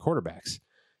starting quarterbacks,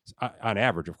 on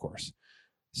average, of course.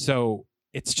 So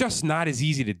it's just not as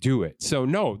easy to do it. So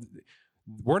no,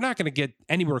 we're not going to get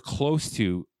anywhere close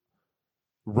to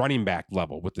running back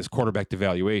level with this quarterback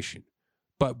devaluation.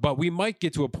 But we might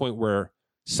get to a point where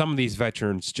some of these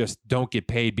veterans just don't get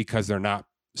paid because they're not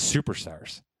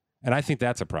superstars. And I think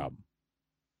that's a problem.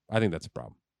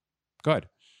 Go ahead.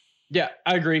 Yeah,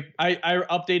 I agree. I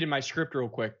updated my script real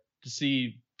quick to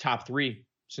see top 3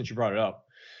 since you brought it up.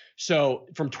 So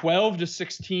from 12 to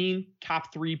 16,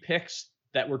 top 3 picks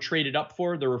that were traded up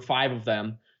for, there were 5 of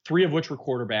them, 3 of which were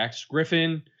quarterbacks: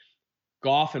 Griffin,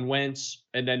 Goff, and Wentz.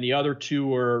 And then the other 2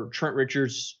 were Trent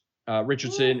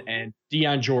Richardson and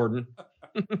Deion Jordan.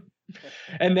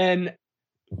 And then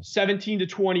 17 to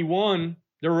 21,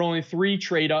 there were only 3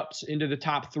 trade ups into the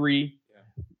top 3.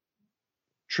 Yeah.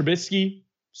 Trubisky,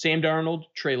 Sam Darnold,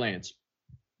 Trey Lance.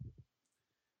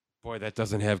 Boy, that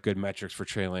doesn't have good metrics for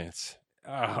Trey Lance.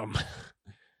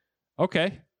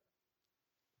 Okay.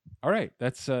 All right.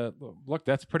 That's look,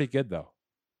 that's pretty good though.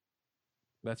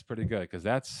 That's pretty good because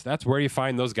that's where you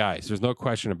find those guys. There's no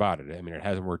question about it. I mean, it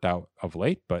hasn't worked out of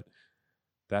late, but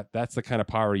that's the kind of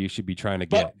power you should be trying to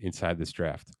get inside this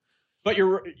draft. But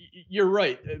you're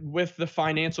right with the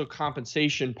financial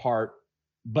compensation part.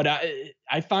 But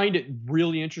I find it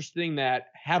really interesting that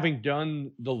having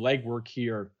done the legwork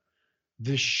here,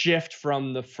 the shift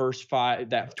from the first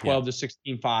 5, that 12 to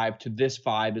 16 5 to this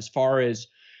 5, as far as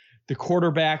the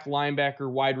quarterback, linebacker,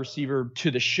 wide receiver,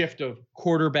 to the shift of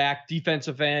quarterback,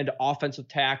 defensive end, offensive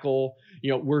tackle.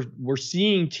 We're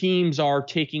seeing teams are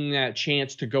taking that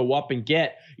chance to go up and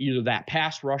get either that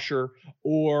pass rusher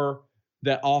or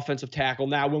the offensive tackle.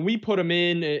 Now, when we put them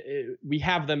in, we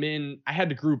have them in. I had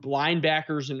to group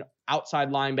linebackers and outside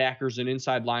linebackers and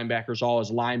inside linebackers all as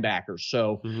linebackers.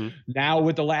 So now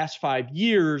with the last 5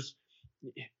 years,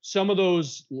 some of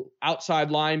those outside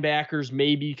linebackers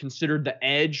may be considered the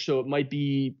edge. So it might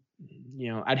be,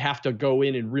 I'd have to go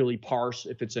in and really parse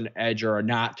if it's an edge or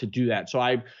not to do that. So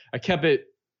I kept it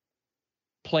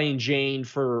plain Jane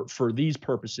for these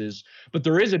purposes, but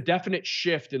there is a definite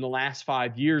shift in the last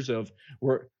 5 years of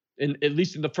at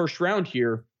least in the first round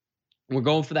here, we're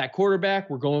going for that quarterback,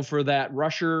 we're going for that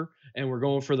rusher, and we're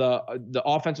going for the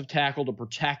offensive tackle to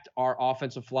protect our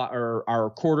offensive or our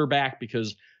quarterback,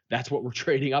 because that's what we're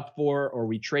trading up for, or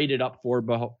we traded up for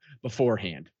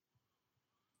beforehand.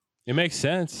 It makes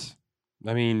sense.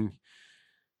 I mean,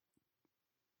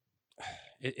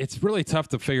 it's really tough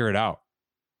to figure it out.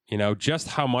 Just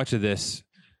how much of this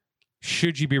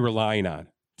should you be relying on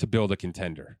to build a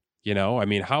contender? I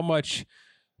mean, how much,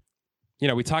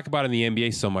 we talk about in the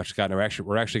NBA so much, Scott, and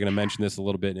we're actually going to mention this a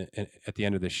little bit at the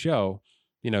end of the show,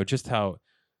 just how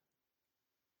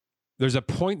there's a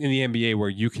point in the NBA where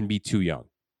you can be too young.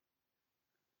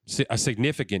 A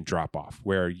significant drop off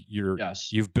where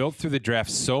you've built through the draft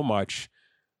so much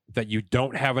that you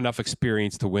don't have enough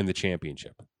experience to win the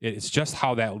championship. It's just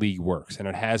how that league works, and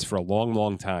it has for a long,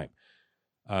 long time.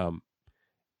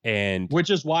 And which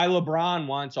is why LeBron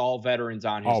wants all veterans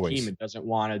on his team and doesn't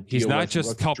want to deal He's not with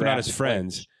just helping out his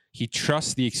friends. Players. He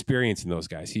trusts the experience in those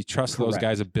guys. He trusts those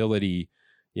guys' ability.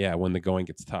 Yeah, when the going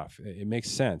gets tough, it makes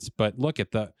sense. But look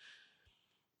at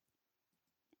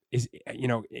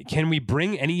can we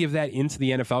bring any of that into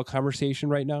the NFL conversation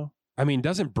right now? I mean,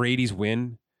 doesn't Brady's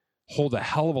win hold a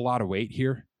hell of a lot of weight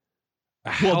here?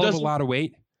 A hell of a lot of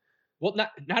weight? Well,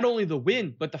 not only the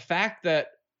win, but the fact that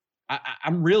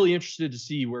I'm really interested to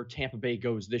see where Tampa Bay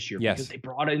goes this year, because they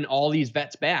brought in all these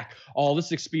vets back, all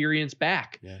this experience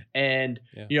back. Yeah. And,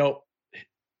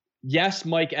 yes,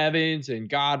 Mike Evans and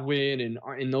Godwin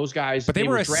and those guys, but they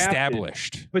were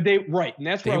established. But and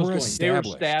that's where I was going. They were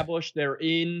established. They're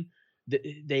in.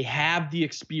 They have the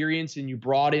experience, and you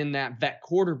brought in that vet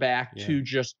quarterback to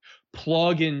just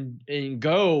plug and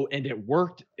go, and it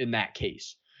worked in that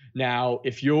case. Now,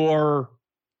 if you're,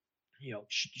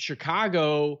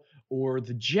 Chicago or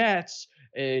the Jets,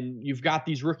 and you've got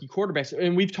these rookie quarterbacks,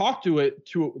 and we've talked to it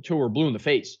till we're blue in the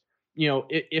face.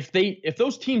 If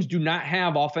those teams do not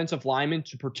have offensive linemen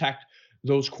to protect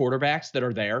those quarterbacks that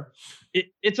are there,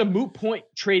 it's a moot point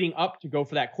trading up to go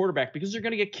for that quarterback, because they're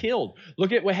going to get killed.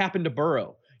 Look at what happened to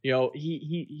Burrow.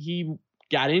 He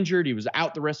got injured. He was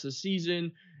out the rest of the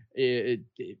season.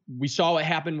 We saw what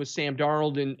happened with Sam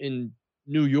Darnold in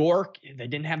New York. They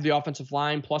didn't have the offensive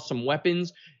line plus some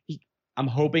weapons. I'm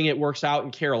hoping it works out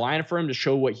in Carolina for him to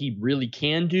show what he really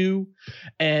can do.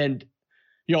 And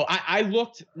I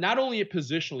looked not only at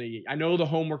positionally. I know the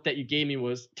homework that you gave me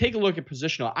was take a look at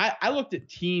positional. I looked at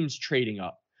teams trading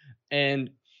up, and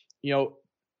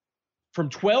from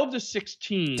 12 to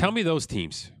 16. Tell me those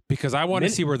teams, because I want to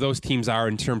see where those teams are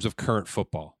in terms of current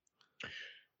football.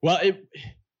 Well,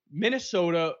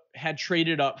 Minnesota had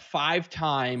traded up 5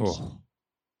 times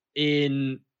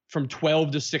from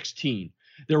 12 to 16.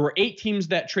 There were 8 teams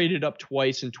that traded up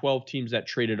twice and 12 teams that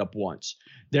traded up once.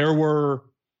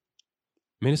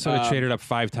 Minnesota traded up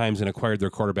 5 times and acquired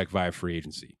their quarterback via free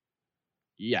agency.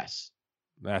 Yes.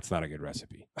 That's not a good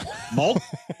recipe.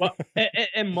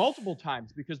 And multiple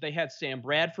times, because they had Sam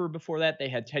Bradford before that. They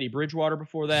had Teddy Bridgewater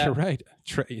before that. You're right.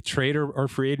 Trade or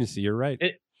free agency. You're right.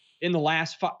 In the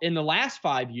last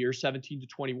 5 years, 17 to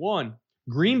 21,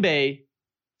 Green Bay,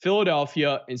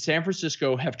 Philadelphia, and San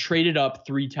Francisco have traded up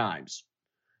 3 times.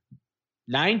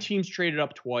 9 teams traded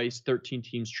up twice. 13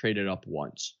 teams traded up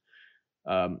once.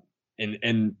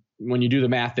 And when you do the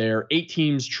math there, 8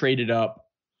 teams traded up.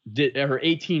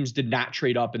 8 teams did not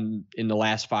trade up in the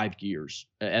last 5 years,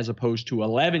 as opposed to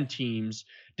 11 teams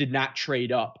did not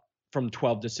trade up from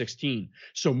 12 to 16.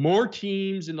 So more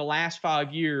teams in the last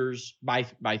 5 years by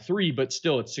 3, but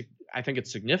still I think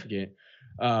it's significant.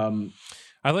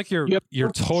 I like your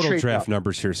total draft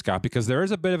numbers here, Scott, because there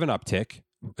is a bit of an uptick.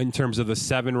 in terms of the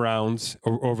 7 rounds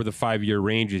over the 5-year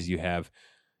ranges you have.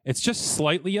 It's just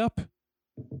slightly up,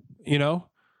 in terms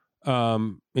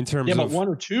but of 1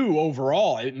 or 2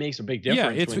 overall, it makes a big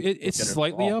difference. Yeah, it's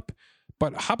slightly up.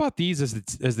 But how about these as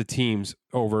the teams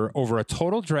over a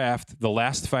total draft the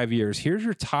last 5 years? Here's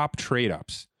your top trade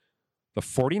ups: the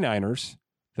 49ers,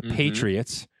 the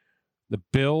Patriots, the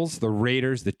Bills, the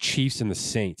Raiders, the Chiefs, and the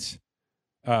Saints.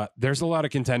 There's a lot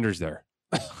of contenders there.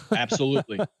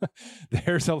 Absolutely.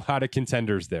 There's a lot of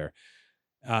contenders there.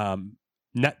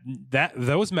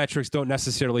 Those metrics don't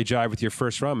necessarily jive with your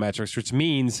first round metrics, which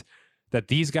means that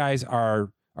these guys are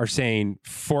saying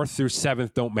 4th through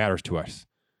 7th don't matter to us.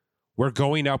 We're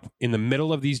going up in the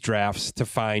middle of these drafts to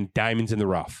find diamonds in the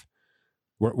rough.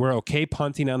 We're okay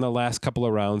punting on the last couple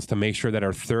of rounds to make sure that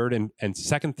our second,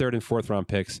 third, and 4th round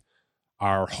picks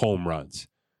are home runs.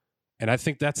 And I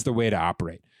think that's the way to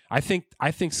operate. I think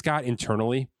Scott,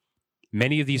 internally,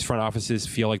 many of these front offices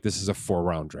feel like this is a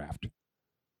 4-round draft.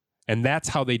 And that's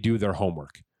how they do their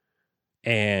homework.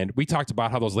 And we talked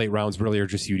about how those late rounds really are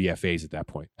just UDFAs at that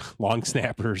point. Long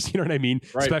snappers, you know what I mean?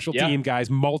 Right. Special team guys,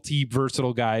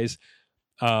 multi-versatile guys.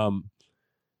 And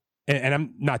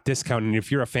I'm not discounting.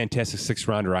 If you're a fantastic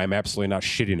 6th-rounder, I'm absolutely not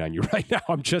shitting on you right now.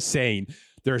 I'm just saying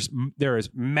there is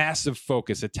massive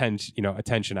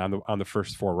attention on the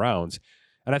first 4 rounds.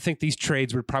 And I think these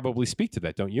trades would probably speak to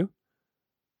that, don't you?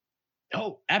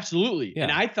 Oh, absolutely. Yeah.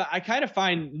 And I kind of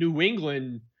find New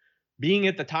England being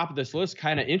at the top of this list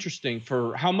kind of interesting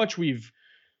for how much we've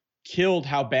killed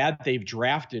how bad they've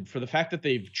drafted, for the fact that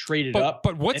they've traded up.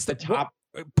 But what's the top?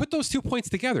 Put those 2 points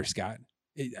together, Scott.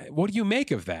 What do you make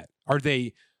of that? Are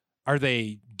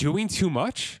they doing too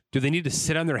much? Do they need to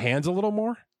sit on their hands a little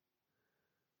more?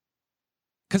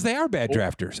 Because they are bad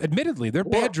drafters. Admittedly, they're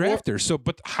bad drafters. So,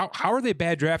 but how are they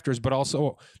bad drafters, but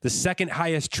also the second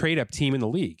highest trade-up team in the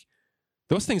league?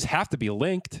 Those things have to be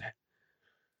linked.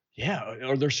 Yeah,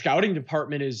 or their scouting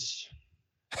department is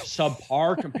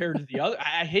subpar compared to the other.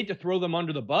 I hate to throw them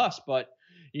under the bus, but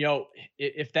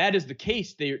if that is the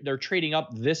case, they're trading up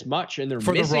this much and they're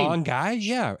for missing the wrong guy.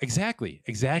 Yeah, exactly.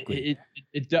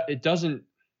 It doesn't.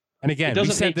 And again, we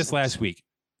said this last week.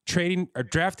 Drafting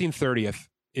 30th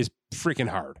is freaking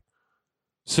hard.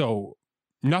 So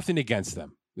nothing against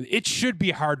them. It should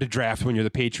be hard to draft when you're the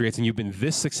Patriots and you've been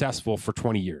this successful for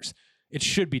 20 years. It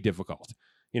should be difficult.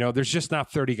 There's just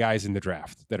not 30 guys in the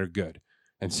draft that are good.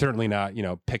 And certainly not,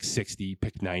 pick 60,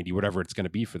 pick 90, whatever it's going to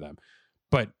be for them.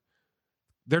 But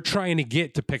they're trying to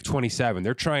get to pick 27.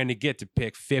 They're trying to get to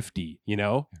pick 50,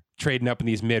 trading up in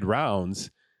these mid rounds.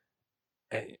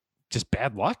 Just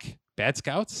bad luck, bad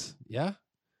scouts. Yeah.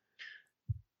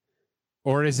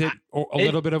 Or is it a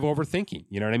little bit of overthinking?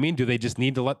 You know what I mean? Do they just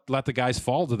need to let the guys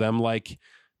fall to them like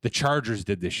the Chargers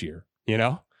did this year,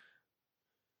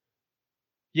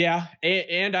 Yeah,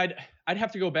 and I'd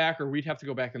have to go back, or we'd have to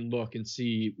go back and look and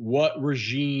see what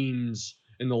regimes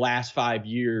in the last 5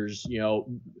 years.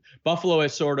 Buffalo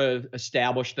has sort of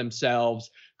established themselves.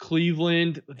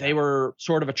 Cleveland, they were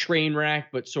sort of a train wreck,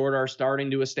 but sort of are starting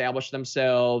to establish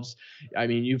themselves. I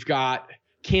mean, you've got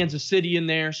Kansas City in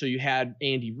there, so you had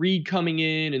Andy Reid coming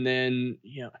in, and then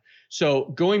so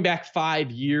going back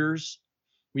 5 years,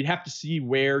 we'd have to see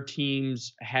where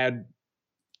teams had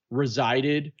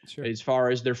resided as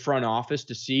far as their front office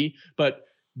to see. But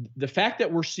the fact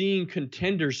that we're seeing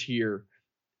contenders here,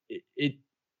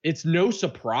 it's no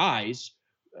surprise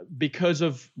because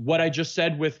of what I just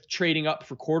said with trading up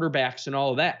for quarterbacks and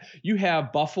all of that. You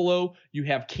have Buffalo, you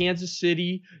have Kansas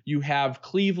City, you have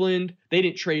Cleveland. They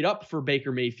didn't trade up for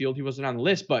Baker Mayfield. He wasn't on the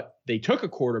list, but they took a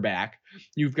quarterback.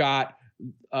 You've got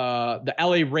the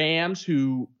LA Rams,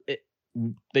 who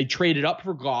they traded up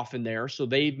for Goff in there, so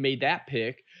they've made that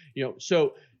pick.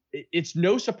 So it's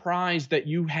no surprise that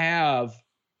you have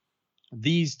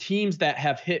these teams that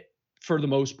have hit for the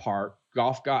most part.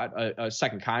 Goff got a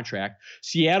second contract.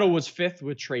 Seattle was 5th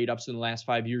with trade ups in the last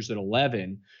 5 years at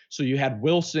 11. So you had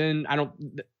Wilson. I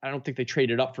don't think they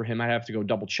traded up for him. I'd have to go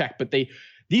double check. But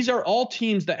these are all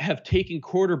teams that have taken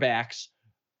quarterbacks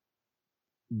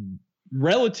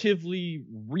relatively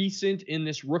recent in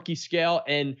this rookie scale,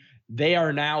 and they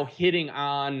are now hitting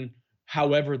on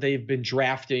however they've been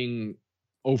drafting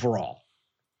overall.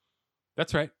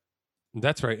 That's right.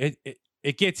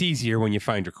 It gets easier when you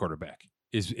find your quarterback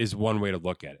is one way to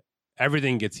look at it.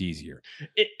 Everything gets easier.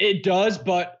 It does,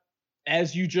 but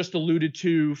as you just alluded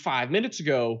to 5 minutes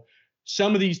ago,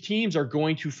 some of these teams are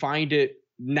going to find it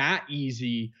not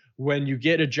easy when you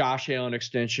get a Josh Allen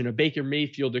extension, a Baker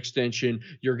Mayfield extension.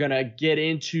 You're going to get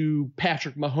into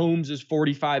Patrick Mahomes'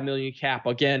 $45 million cap.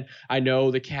 Again, I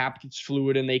know the cap gets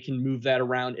fluid and they can move that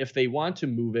around if they want to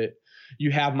move it.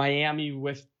 You have Miami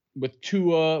with with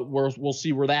Tua. We'll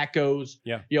see where that goes.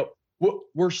 Yeah.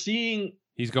 We're seeing.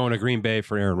 He's going to Green Bay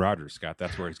for Aaron Rodgers, Scott.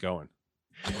 That's where he's going.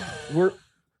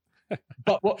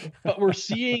 But we're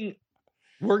seeing.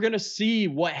 We're going to see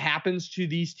what happens to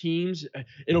these teams.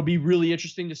 It'll be really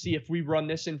interesting to see if we run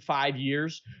this in 5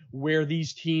 years, where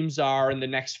these teams are in the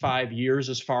next 5 years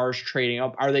as far as trading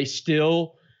up. Are they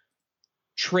still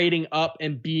trading up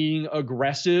and being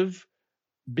aggressive?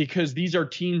 Because these are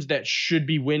teams that should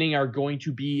be winning, are going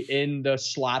to be in the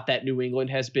slot that New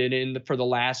England has been in for the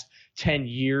last 10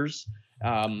 years.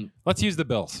 Let's use the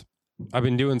Bills. I've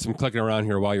been doing some clicking around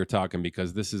here while you're talking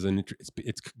because this is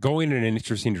it's going in an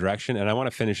interesting direction, and I want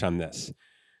to finish on this.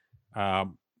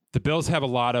 The Bills have a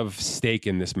lot of stake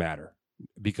in this matter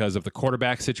because of the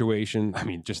quarterback situation. I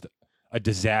mean, just a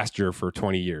disaster for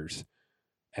 20 years.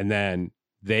 And then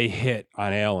they hit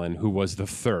on Allen, who was the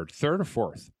third or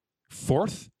fourth?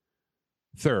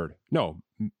 Third. No,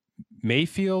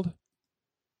 Mayfield,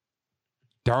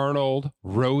 Darnold,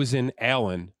 Rosen,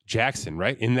 Allen, Jackson,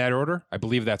 right? In that order? I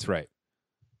believe that's right.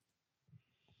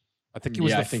 I think he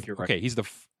was. I think you're right. Okay, he's the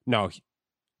no,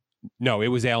 it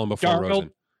was Allen before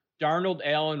Rosen. Darnold,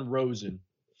 Allen, Rosen.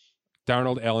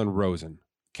 Darnold, Allen, Rosen.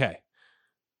 Okay,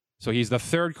 so he's the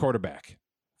third quarterback.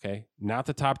 Okay, not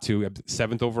the top two,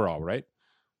 7th overall, right?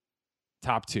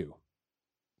 Top 2.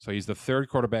 So he's the third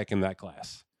quarterback in that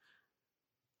class.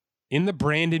 In the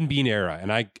Brandon Beane era,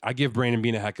 and I give Brandon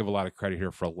Beane a heck of a lot of credit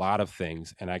here for a lot of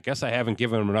things, and I guess I haven't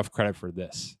given him enough credit for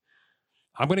this.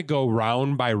 I'm going to go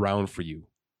round by round for you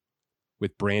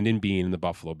with Brandon Beane and the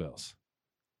Buffalo Bills.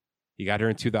 He got here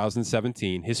in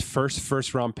 2017. His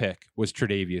first round pick was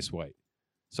Tre'Davious White.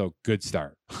 So good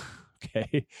start.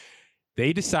 Okay.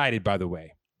 They decided, by the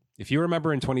way, if you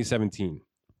remember in 2017,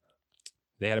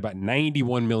 they had about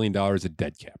 $91 million of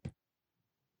dead cap.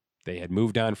 They had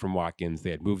moved on from Watkins.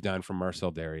 They had moved on from Marcel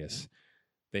Darius.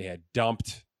 They had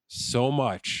dumped so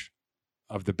much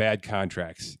of the bad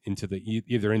contracts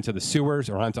either into the sewers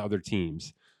or onto other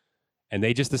teams. And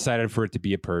they just decided for it to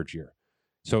be a purge year.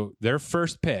 So their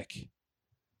first pick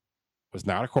was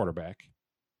not a quarterback.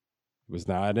 It was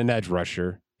not an edge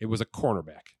rusher. It was a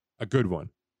cornerback, a good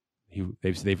one.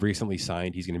 They've recently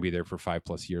signed. He's going to be there for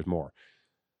 5+ years more.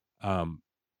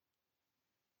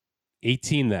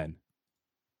 18 then,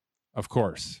 of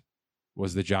course,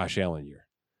 was the Josh Allen year.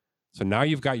 So now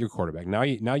you've got your quarterback. Now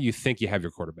you think you have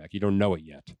your quarterback. You don't know it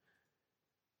yet.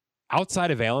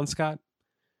 Outside of Allen, Scott,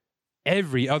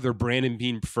 every other Brandon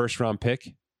Beane first-round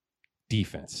pick,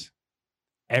 defense.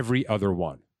 Every other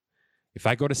one. If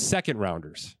I go to second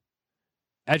rounders,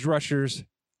 edge rushers,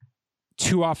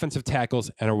 2 offensive tackles,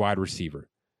 and a wide receiver.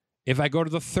 If I go to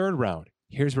the third round,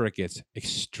 here's where it gets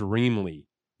extremely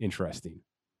interesting.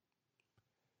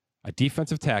 A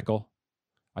defensive tackle,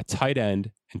 a tight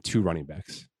end, and 2 running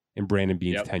backs in Brandon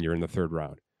Beane's tenure in the third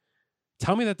round.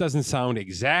 Tell me that doesn't sound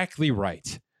exactly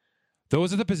right.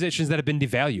 Those are the positions that have been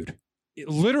devalued.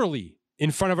 Literally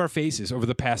in front of our faces over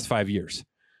the past 5 years.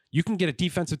 You can get a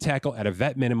defensive tackle at a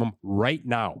vet minimum right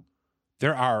now.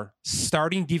 There are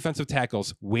starting defensive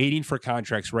tackles waiting for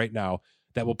contracts right now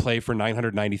that will play for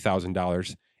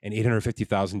 $990,000 and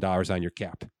 $850,000 on your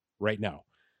cap right now.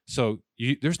 So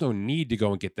there's no need to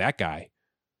go and get that guy,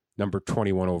 number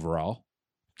 21 overall.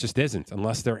 Just isn't,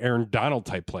 unless they're Aaron Donald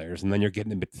type players, and then you're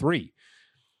getting them at 3.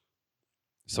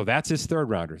 So that's his third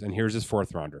rounders, and here's his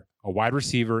fourth rounder, a wide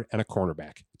receiver and a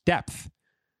cornerback. Depth.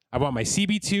 I want my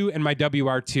CB2 and my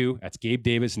WR2. That's Gabe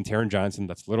Davis and Taron Johnson.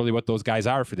 That's literally what those guys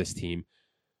are for this team.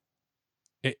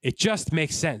 It just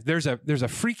makes sense. There's a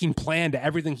freaking plan to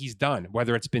everything he's done,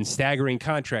 whether it's been staggering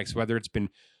contracts, whether it's been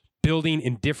building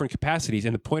in different capacities.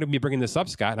 And the point of me bringing this up,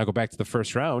 Scott, and I'll go back to the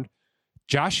first round,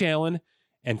 Josh Allen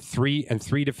and three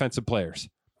defensive players.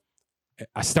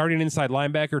 A starting inside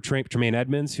linebacker, Tremaine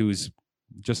Edmonds, who's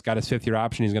just got his 5th-year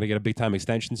option. He's going to get a big-time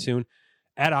extension soon.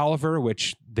 Ed Oliver,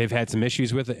 which they've had some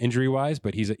issues with injury-wise,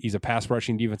 but he's a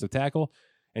pass-rushing defensive tackle.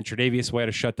 And Tre'Davious White,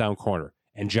 a shutdown corner.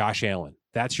 And Josh Allen.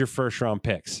 That's your first-round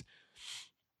picks.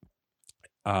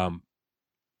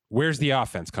 Where's the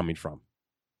offense coming from?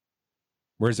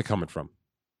 Where's it coming from?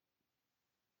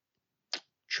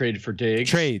 Traded for Diggs.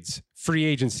 Trades, free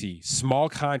agency, small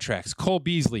contracts. Cole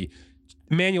Beasley,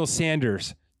 Emmanuel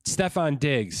Sanders, Stephon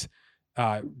Diggs,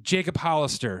 Jacob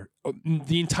Hollister.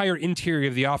 The entire interior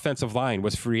of the offensive line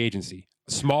was free agency.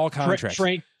 Small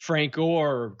contracts. Frank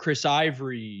Gore, Chris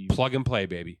Ivory. Plug and play,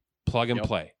 baby. Plug and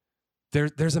play.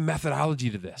 There's a methodology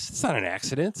to this. It's not an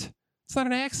accident. It's not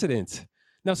an accident.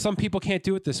 Now, some people can't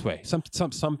do it this way. Some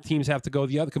teams have to go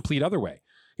the complete other way.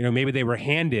 You know, maybe they were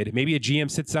handed. Maybe a GM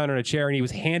sits down in a chair and he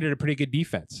was handed a pretty good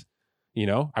defense. You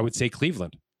know, I would say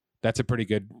Cleveland. That's a pretty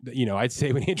good, I'd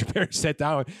say when Andrew Barry sat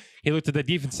down, he looked at the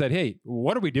defense and said, hey,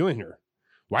 what are we doing here?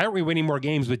 Why aren't we winning more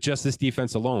games with just this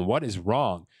defense alone? What is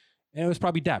wrong? And it was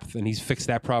probably depth, and he's fixed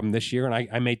that problem this year, and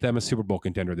I made them a Super Bowl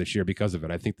contender this year because of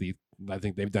it. I think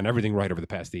they've done everything right over the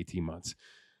past 18 months.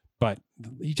 But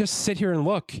you just sit here and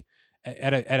look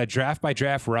at a draft by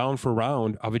draft, round for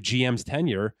round of a GM's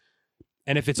tenure,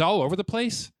 and if it's all over the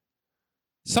place,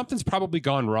 something's probably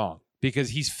gone wrong because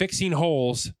he's fixing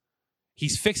holes.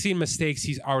 He's fixing mistakes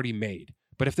he's already made.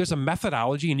 But if there's a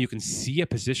methodology and you can see a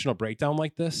positional breakdown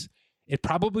like this, it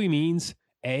probably means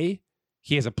A,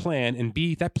 he has a plan, and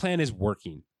B, that plan is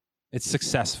working. It's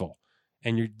successful.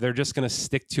 And they're just going to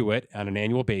stick to it on an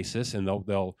annual basis. And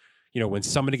they'll, when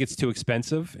somebody gets too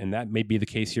expensive, and that may be the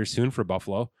case here soon for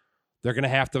Buffalo, they're going to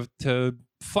have to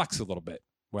flex a little bit,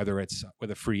 whether it's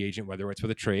with a free agent, whether it's with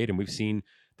a trade. And we've seen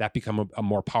that become a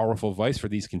more powerful voice for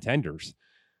these contenders.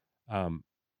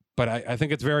 But I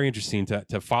think it's very interesting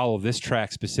to follow this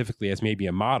track specifically as maybe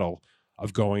a model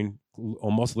of going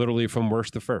almost literally from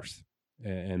worst to first.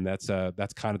 And that's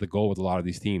kind of the goal with a lot of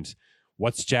these teams.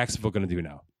 What's Jacksonville going to do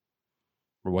now?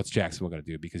 Or what's Jacksonville going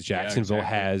to do? Because Jacksonville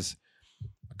has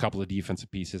a couple of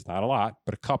defensive pieces, not a lot,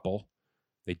 but a couple.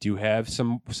 They do have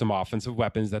some offensive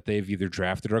weapons that they've either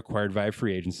drafted or acquired via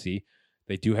free agency.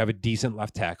 They do have a decent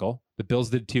left tackle. The Bills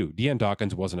did too. Deion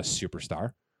Dawkins wasn't a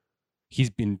superstar. He's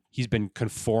been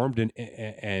conformed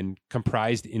and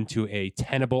comprised into a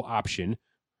tenable option,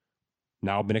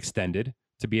 now been extended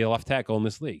to be a left tackle in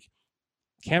this league.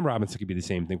 Cam Robinson could be the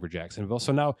same thing for Jacksonville.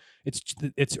 So now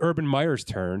it's Urban Meyer's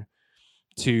turn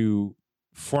to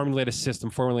formulate a system,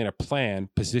 formulate a plan,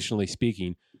 positionally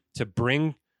speaking, to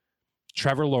bring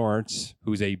Trevor Lawrence,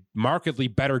 who's a markedly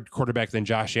better quarterback than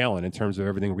Josh Allen in terms of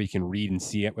everything we can read and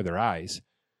see it with our eyes,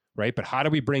 right? But how do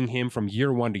we bring him from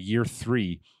year 1 to year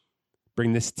 3,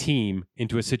 bring this team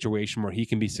into a situation where he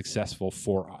can be successful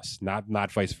for us,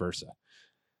 not vice versa?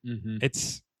 Mm-hmm.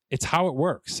 It's how it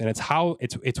works, and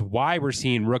it's why we're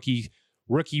seeing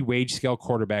rookie wage scale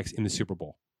quarterbacks in the Super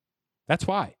Bowl. That's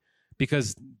why,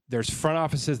 because there's front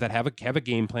offices that have a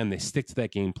game plan. They stick to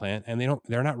that game plan, and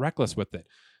they're not reckless with it.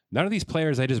 None of these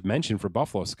players I just mentioned for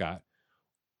Buffalo, Scott,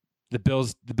 the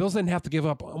Bills didn't have to give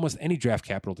up almost any draft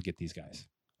capital to get these guys.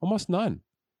 Almost none.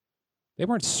 They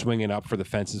weren't swinging up for the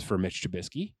fences for Mitch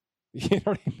Trubisky. You know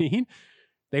what I mean?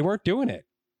 They weren't doing it.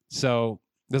 So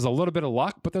there's a little bit of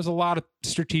luck, but there's a lot of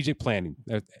strategic planning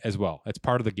as well. That's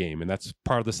part of the game, and that's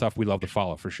part of the stuff we love to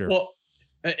follow for sure. Well,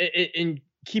 and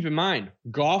keep in mind,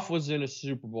 Goff was in a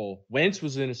Super Bowl. Wentz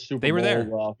was in a Super Bowl. They were there.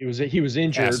 Well, he was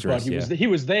injured, asterisk, but he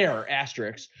was there.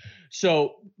 Asterisk.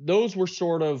 So those were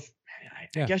sort of,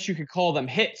 I guess you could call them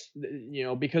hits,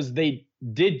 because they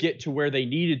did get to where they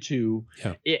needed to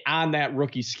on that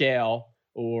rookie scale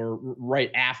or right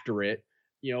after it.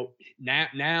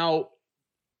 Now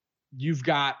you've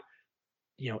got,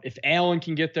 if Allen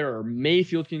can get there or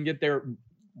Mayfield can get there,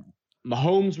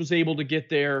 Mahomes was able to get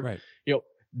there. Right.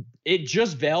 It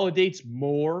just validates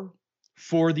more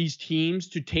for these teams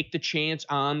to take the chance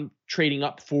on trading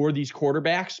up for these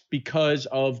quarterbacks because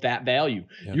of that value.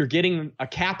 Yeah. You're getting a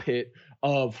cap hit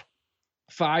of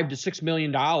 $5 to $6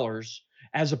 million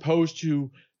as opposed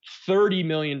to $30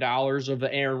 million of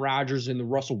the Aaron Rodgers and the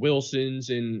Russell Wilsons.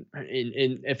 And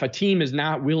if a team is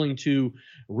not willing to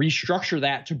restructure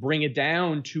that to bring it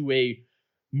down to a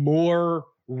more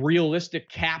realistic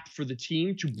cap for the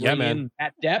team to bring in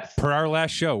that depth. Per our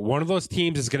last show, one of those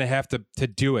teams is going to have to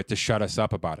do it to shut us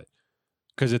up about it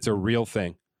because it's a real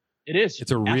thing. It is.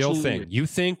 It's a real thing. You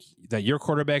think that your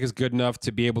quarterback is good enough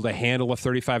to be able to handle a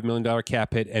 $35 million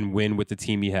cap hit and win with the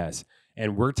team he has.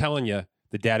 And we're telling you,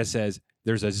 the data says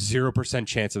there's a 0%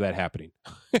 chance of that happening.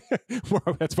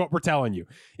 That's what we're telling you.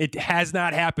 It has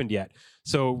not happened yet.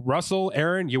 So Russell,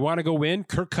 Aaron, you want to go win?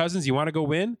 Kirk Cousins, you want to go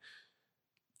win?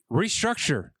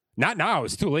 Restructure. Not now.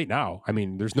 It's too late now. I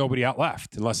mean, there's nobody out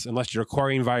left unless you're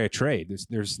acquiring via trade.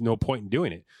 There's no point in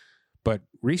doing it. But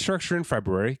restructure in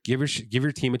February. Give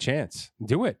your team a chance.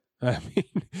 Do it. I mean,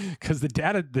 because the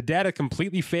data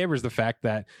completely favors the fact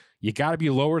that you got to be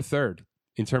lower third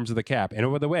in terms of the cap.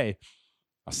 And by the way,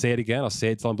 I'll say it again. I'll say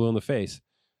it till I'm blue in the face.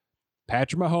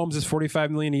 Patrick Mahomes is $45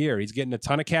 million a year. He's getting a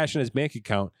ton of cash in his bank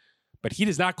account, but he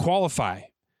does not qualify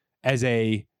as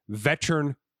a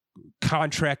veteran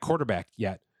contract quarterback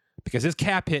yet because his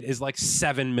cap hit is like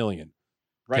 $7 million.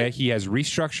 Okay. Right. He has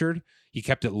restructured. He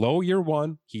kept it low year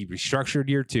 1. He restructured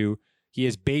year 2. He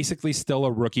is basically still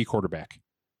a rookie quarterback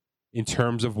in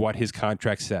terms of what his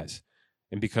contract says.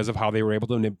 And because of how they were able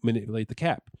to manipulate the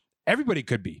cap, everybody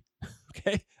could be.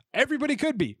 Okay. Everybody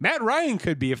could be. Matt Ryan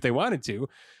could be if they wanted to.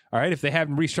 All right. If they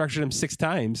haven't restructured him 6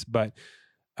 times, but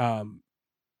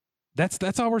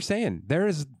That's all we're saying.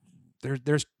 There's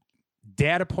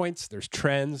data points, there's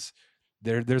trends,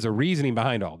 there's a reasoning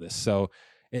behind all this. So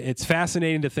it's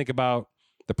fascinating to think about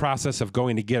the process of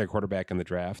going to get a quarterback in the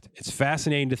draft. It's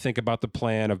fascinating to think about the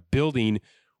plan of building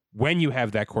when you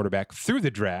have that quarterback through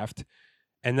the draft.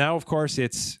 And now, of course,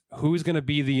 it's who's going to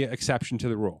be the exception to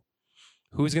the rule.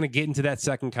 Who's going to get into that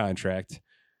second contract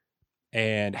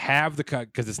and have the cut,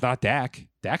 because it's not Dak.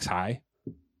 Dak's high.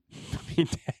 I mean,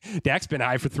 Dak's been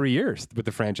high for 3 years with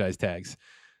the franchise tags.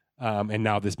 And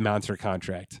now this monster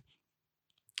contract.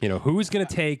 Who's going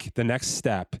to take the next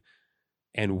step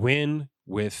and win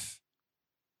with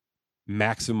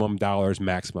maximum dollars,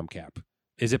 maximum cap?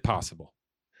 Is it possible?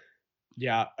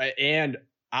 Yeah. And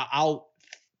I'll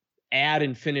add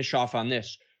and finish off on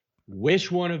this.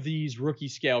 Which one of these rookie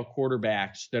scale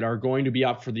quarterbacks that are going to be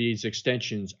up for these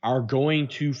extensions are going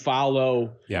to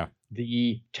follow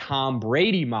the Tom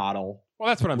Brady model? Well,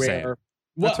 that's what I'm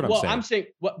saying.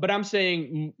 I'm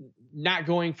saying not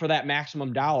going for that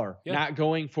maximum dollar, not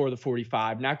going for the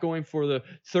 45, not going for the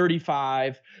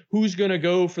 35. Who's going to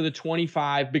go for the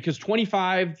 25? Because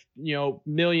 25,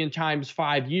 million times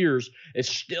 5 years is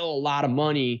still a lot of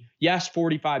money. Yes,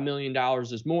 $45 million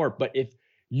is more, but if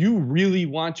you really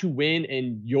want to win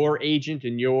and your agent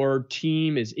and your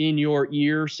team is in your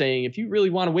ear saying, if you really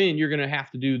want to win, you're going to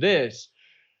have to do this.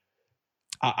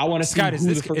 I want to see. Scott,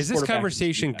 is this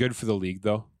conversation good for the league,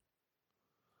 though?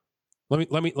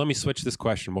 Let me switch this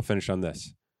question. We'll finish on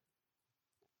this.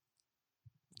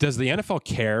 Does the NFL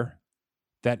care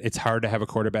that it's hard to have a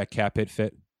quarterback cap hit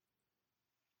fit?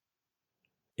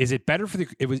 Is it better for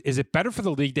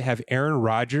the league to have Aaron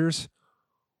Rodgers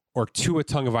or Tua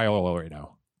Tagovailoa right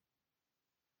now,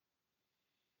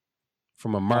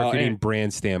 from a marketing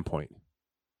brand standpoint?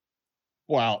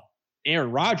 Well,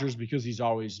 Aaron Rodgers, because he's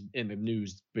always in the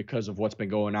news because of what's been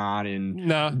going on, and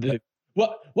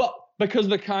because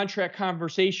the contract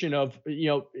conversation of,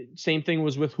 same thing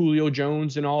was with Julio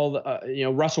Jones and all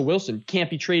the, Russell Wilson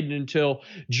can't be traded until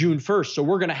June 1st. So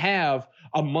we're going to have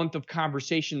a month of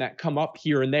conversation that come up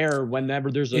here and there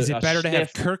whenever there's Is it better to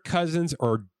have Kirk Cousins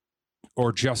or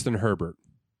Justin Herbert?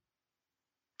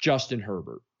 Justin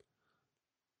Herbert.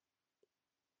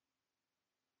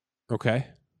 Okay.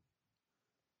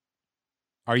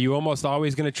 Are you almost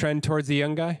always going to trend towards the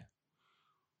young guy?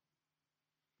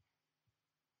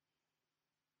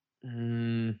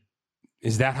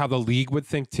 Is that how the league would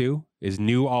think too? Is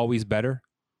new always better?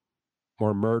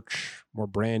 More merch, more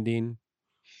branding,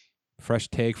 fresh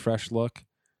take, fresh look.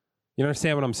 You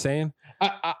understand what I'm saying?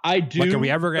 I do. Like, are we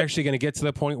ever actually going to get to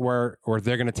the point where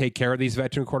they're going to take care of these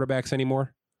veteran quarterbacks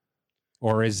anymore?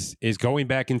 Or is going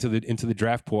back into the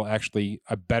draft pool actually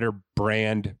a better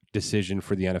brand decision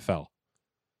for the NFL?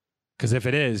 Because if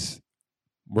it is,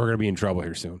 we're going to be in trouble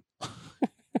here soon.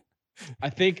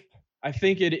 I think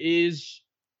it is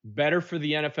better for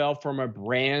the NFL from a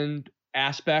brand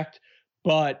aspect,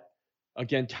 but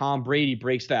again, Tom Brady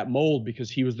breaks that mold because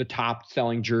he was the top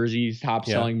selling jerseys, top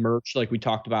selling merch, like we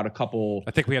talked about a couple.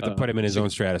 I think we have to put him in his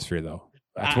own stratosphere, though.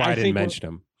 That's why I didn't mention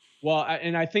him. Well,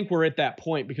 and I think we're at that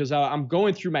point because I'm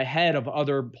going through my head of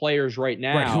other players right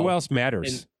now. Right, who else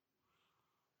matters?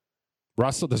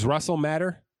 Does Russell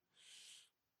matter?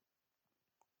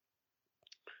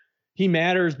 He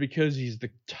matters because he's the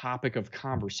topic of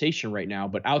conversation right now.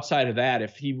 But outside of that,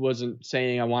 if he wasn't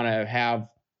saying, I want to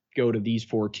go to these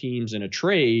 4 teams in a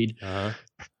trade,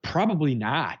 probably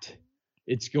not.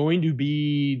 It's going to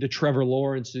be the Trevor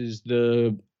Lawrence's,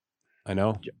 I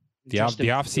know.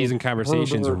 The off-season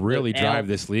conversations really drive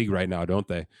this league right now, don't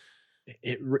they?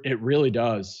 It really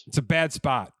does. It's a bad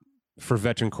spot for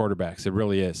veteran quarterbacks. It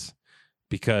really is.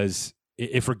 Because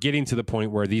if we're getting to the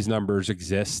point where these numbers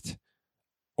exist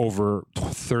over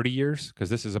 30 years, because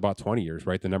this is about 20 years,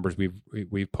 right? The numbers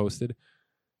we've posted,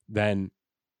 then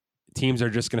teams are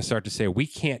just going to start to say, we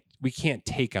can't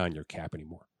take on your cap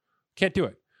anymore. Can't do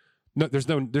it. No, there's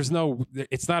no,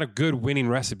 it's not a good winning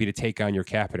recipe to take on your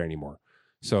cap hit anymore.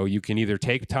 So you can either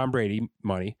take Tom Brady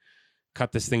money,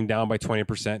 cut this thing down by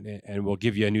 20%, and we'll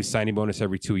give you a new signing bonus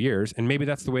every 2 years. And maybe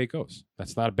that's the way it goes.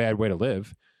 That's not a bad way to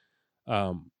live.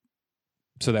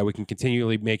 So that we can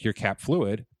continually make your cap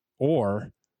fluid,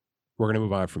 or we're going to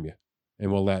move on from you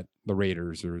and we'll let the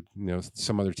Raiders or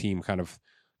some other team kind of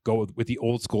go with the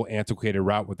old school antiquated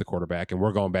route with the quarterback, and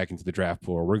we're going back into the draft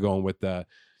pool. Or we're going with the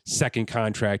second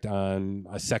contract on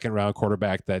a second round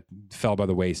quarterback that fell by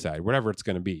the wayside, whatever it's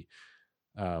going to be.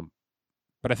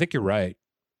 But I think you're right.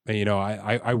 And,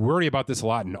 I worry about this a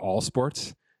lot in all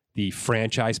sports. The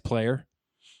franchise player,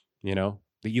 the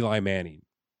Eli Manning,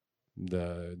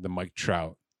 the Mike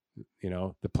Trout,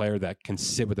 the player that can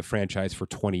sit with the franchise for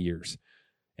 20 years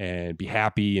and be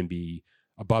happy and be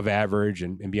above average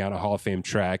and be on a Hall of Fame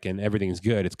track and everything's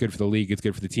good. It's good for the league. It's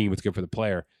good for the team. It's good for the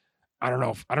player. I don't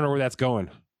know where that's going.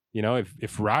 You know,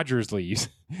 if Rodgers leaves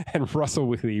and Russell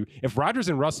will leave, if Rodgers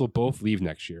and Russell both leave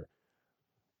next year,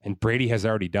 and Brady has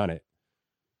already done it,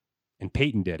 and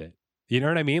Peyton did it, you know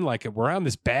what I mean? Like, we're on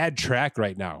this bad track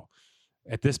right now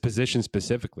at this position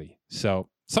specifically. So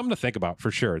something to think about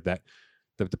for sure, that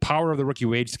the power of the rookie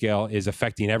wage scale is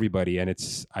affecting everybody. And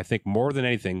it's, I think, more than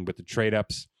anything with the trade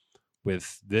ups,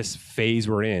 with this phase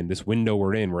we're in, this window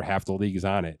we're in, where half the league is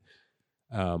on it.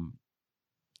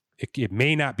 It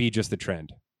may not be just a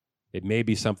trend. It may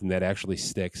be something that actually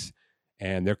sticks.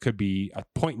 And there could be a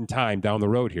point in time down the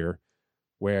road here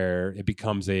where it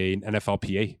becomes an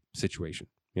NFLPA situation,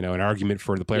 you know, an argument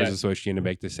for the Players Association to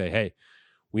make, to say, hey,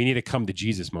 we need a come to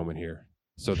Jesus moment here,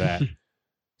 so that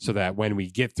so that when we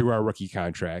get through our rookie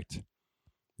contract,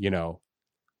 you know,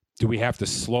 do we have to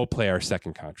slow play our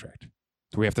second contract?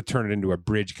 Do we have to turn it into a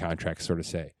bridge contract, sort of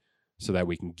say, so that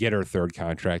we can get our third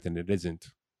contract and it isn't,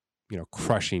 you know,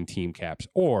 crushing team caps?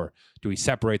 Or do we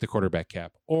separate the quarterback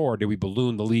cap? Or do we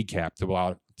balloon the league cap to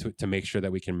allow to make sure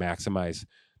that we can maximize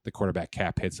the quarterback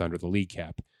cap hits under the league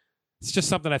cap? It's just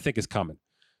something I think is coming.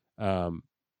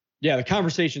 The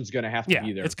conversation's going to have to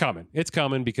be there. It's coming. It's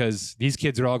coming because these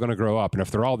kids are all going to grow up. And if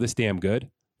they're all this damn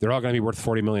good, they're all going to be worth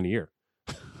 $40 million a year,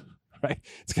 right?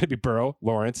 It's going to be Burrow,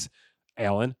 Lawrence,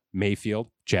 Allen,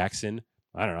 Mayfield, Jackson.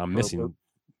 I don't know. I'm missing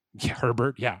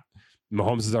Herbert. Yeah.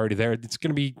 Mahomes is already there. It's going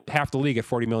to be half the league at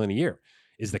 $40 million a year.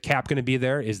 Is the cap going to be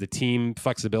there? Is the team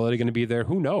flexibility going to be there?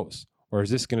 Who knows? Or is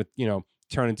this going to, you know,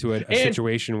 turn into a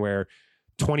situation where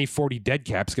 2040 dead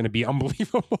cap is going to be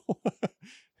unbelievable?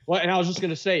 Well, and I was just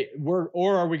going to say,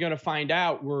 are we going to find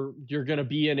out where you're going to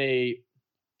be in a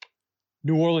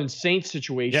New Orleans Saints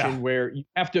situation where you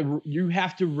have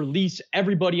to release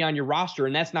everybody on your roster,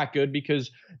 and that's not good because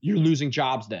you're losing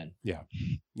jobs then. Yeah.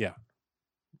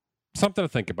 Something to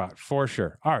think about for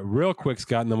sure. All right, real quick,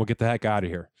 Scott, and then we'll get the heck out of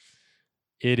here.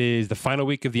 It is the final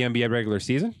week of the NBA regular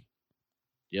season.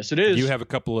 Yes, it is. You have a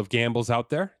couple of gambles out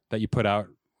there that you put out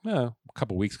a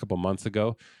couple months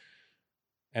ago,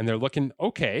 and they're looking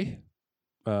okay.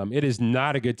 It is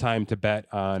not a good time to bet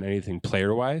on anything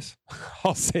player-wise.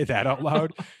 I'll say that out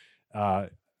loud.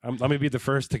 Let me be the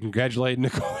first to congratulate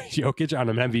Nikola Jokic on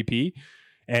an MVP,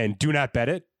 and do not bet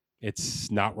it. It's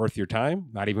not worth your time,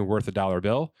 not even worth $1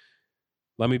 bill.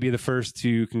 Let me be the first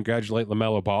to congratulate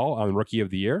LaMelo Ball on Rookie of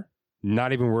the Year.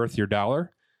 Not even worth your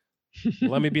dollar.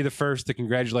 Let me be the first to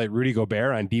congratulate Rudy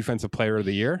Gobert on Defensive Player of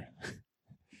the Year.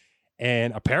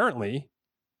 And apparently,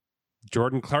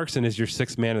 Jordan Clarkson is your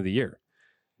sixth man of the year.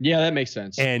 Yeah, that makes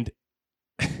sense. And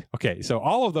okay, so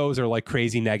all of those are like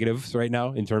crazy negatives right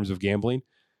now in terms of gambling.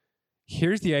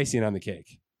 Here's the icing on the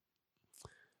cake.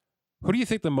 Who do you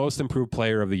think the most improved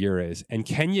player of the year is? And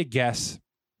can you guess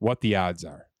what the odds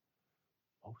are?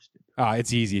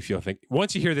 It's easy if you'll think.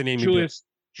 Once you hear the name, Julius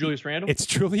Randle? It's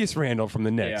Julius Randle from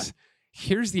the Knicks. Yeah.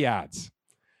 Here's the odds.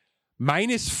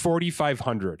 Minus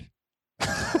 4,500.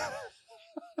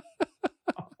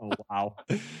 Oh, wow.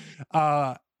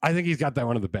 I think he's got that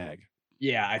one in the bag.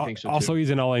 Yeah, I think so too. Also,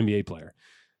 he's an all-NBA player.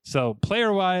 So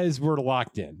player-wise, we're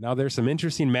locked in. Now, there's some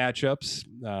interesting matchups.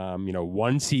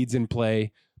 1 seeds in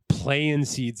play, play-in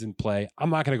seeds in play. I'm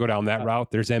not going to go down that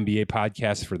route. There's NBA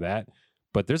podcasts for that.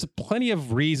 But there's plenty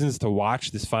of reasons to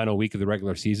watch this final week of the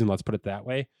regular season. Let's put it that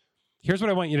way. Here's what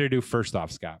I want you to do first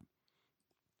off, Scott.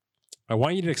 I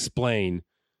want you to explain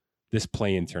this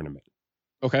play-in tournament.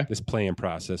 Okay. This play-in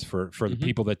process for the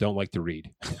people that don't like to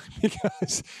read.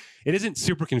 Because it isn't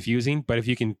super confusing, but if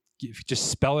you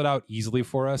just spell it out easily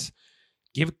for us,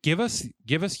 give us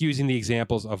using the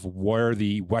examples of where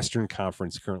the Western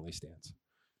Conference currently stands.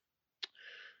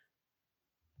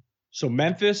 So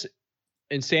Memphis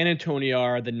and San Antonio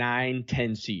are the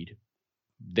 9-10 seed.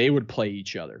 They would play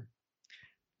each other.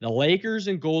 The Lakers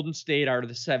and Golden State are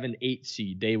the 7-8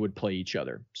 seed. They would play each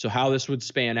other. So how this would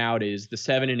span out is the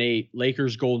 7 and 8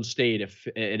 Lakers, Golden State, if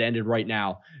it ended right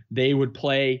now, they would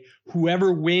play.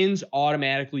 Whoever wins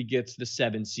automatically gets the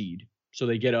 7 seed. So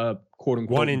they get a quote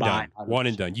unquote one and done. One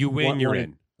and done. You win, you're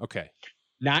in. Okay.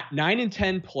 9 and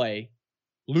 10 play.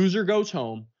 Loser goes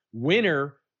home.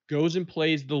 Winner goes and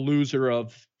plays the loser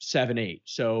of 7-8.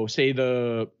 So say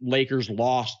the Lakers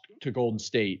lost to Golden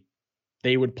State,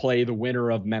 they would play the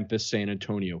winner of Memphis, San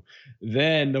Antonio.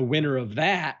 Then the winner of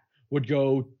that would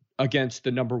go against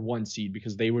the number 1 seed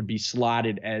because they would be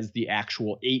slotted as the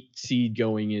actual 8 seed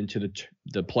going into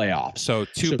the playoffs. So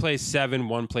 2 plays 7,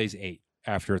 1 plays 8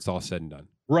 after it's all said and done.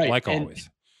 Right. Like always.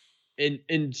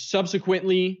 And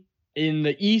subsequently in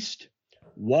the East,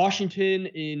 Washington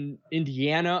in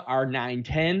Indiana are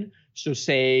 9-10. So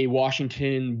say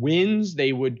Washington wins,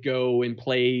 they would go and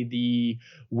play the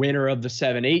winner of the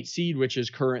 7-8 seed, which is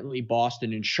currently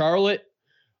Boston and Charlotte.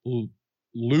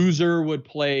 Loser would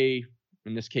play,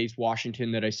 in this case,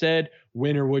 Washington that I said.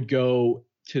 Winner would go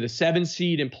to the 7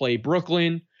 seed and play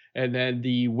Brooklyn. And then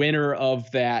the winner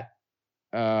of that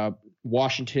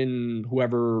Washington,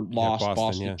 whoever lost,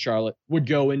 Boston, Charlotte, would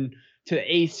go into the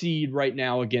 8th seed right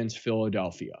now against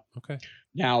Philadelphia. Okay.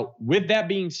 Now, with that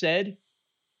being said,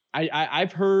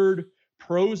 I've heard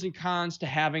pros and cons to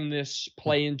having this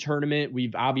play-in tournament.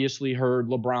 We've obviously heard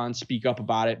LeBron speak up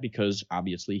about it because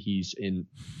obviously he's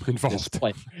involved. This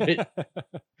play.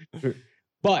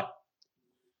 But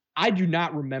I do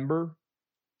not remember,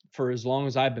 for as long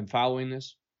as I've been following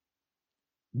this,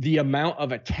 the amount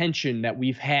of attention that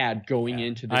we've had going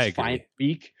into this final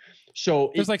week.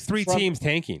 So there's like 3 teams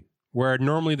tanking, where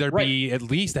normally there'd be at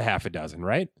least a half a dozen,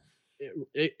 right?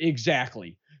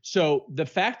 Exactly. So the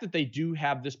fact that they do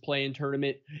have this play-in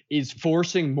tournament is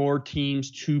forcing more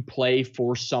teams to play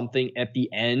for something at the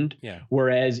end. Yeah.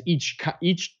 Whereas each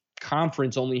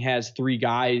conference only has 3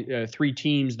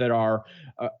 teams that are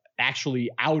actually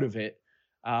out of it.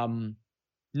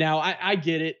 Now I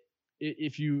get it.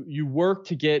 If you work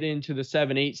to get into the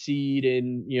 7-8 seed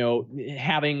and,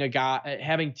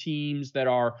 having teams that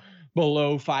are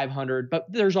below 500, but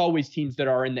there's always teams that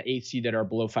are in the 8th seed that are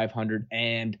below 500.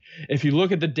 And if you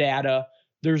look at the data,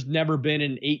 there's never been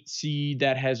an 8 seed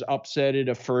that has upsetted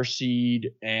a 1st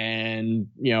seed. And,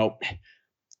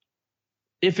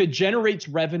 if it generates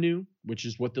revenue, which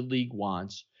is what the league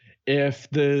wants, if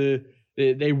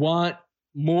they want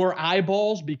more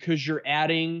eyeballs because you're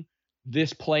adding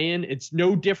this play-in, it's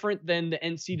no different than the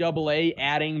NCAA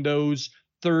adding those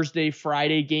Thursday,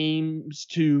 Friday games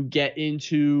to get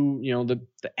into,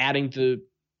 the adding to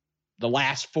the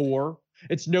last 4.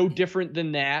 It's no different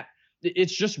than that.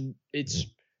 It's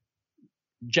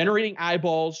generating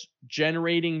eyeballs,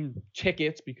 generating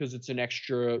tickets because it's an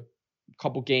extra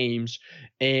couple games,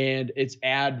 and it's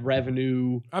ad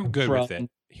revenue. I'm good with it.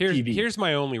 Here's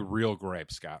my only real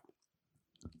gripe, Scott.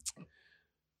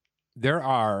 There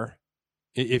are,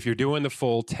 if you're doing the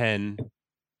full 10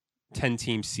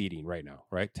 team seeding right now,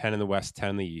 right? 10 in the West, 10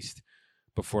 in the East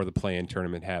before the play-in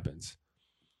tournament happens.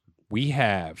 We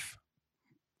have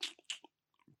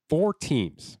 4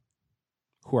 teams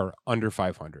who are under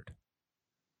 500.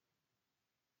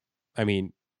 I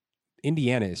mean,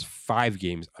 Indiana is 5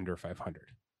 games under 500.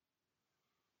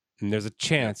 And there's a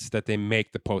chance that they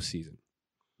make the postseason.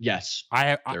 Yes.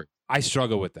 I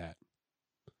struggle with that.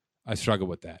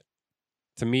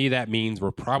 To me, that means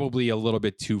we're probably a little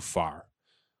bit too far.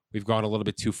 We've gone a little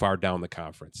bit too far down the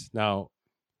conference. Now,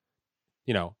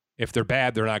 if they're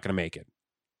bad, they're not going to make it,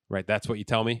 right? That's what you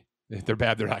tell me. If they're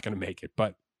bad, they're not going to make it.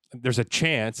 But there's a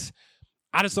chance.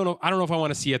 I just don't know. I don't know if I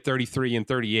want to see a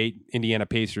 33-38 Indiana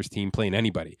Pacers team playing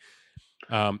anybody.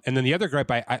 And then the other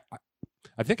gripe, I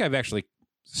think I've actually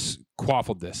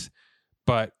quaffled this,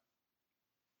 but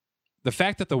the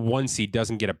fact that the 1 seed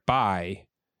doesn't get a bye,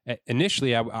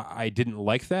 initially I didn't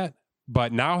like that.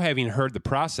 But now having heard the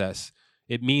process,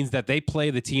 it means that they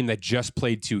play the team that just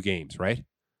played 2 games, right?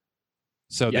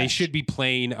 So They should be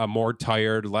playing a more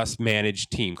tired, less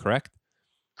managed team, correct?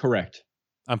 Correct.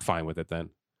 I'm fine with it then.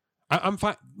 I'm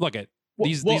fine. Look at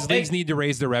these leagues need to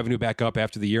raise their revenue back up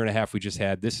after the year and a half we just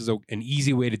had. This is an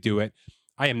easy way to do it.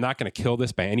 I am not going to kill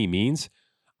this by any means.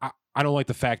 I don't like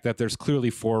the fact that there's clearly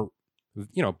 4,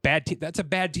 bad team. That's a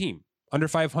bad team. Under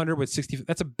 500 with 60.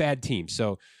 That's a bad team.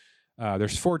 So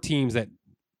there's 4 teams that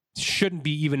shouldn't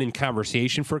be even in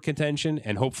conversation for contention,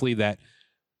 and hopefully that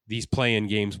these play-in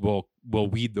games will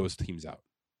weed those teams out.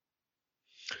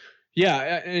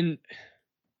 Yeah, and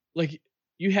like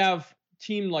you have a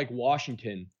team like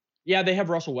Washington. Yeah, they have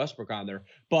Russell Westbrook on there,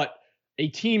 but a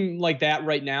team like that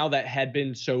right now that had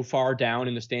been so far down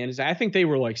in the standings, I think they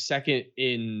were like second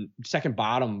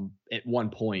bottom at one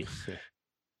point.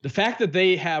 The fact that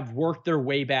they have worked their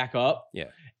way back up. Yeah.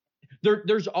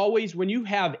 There's always, when you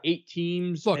have 8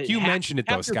 teams. Look, you mentioned it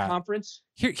though, Scott. Conference.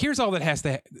 Here's all that has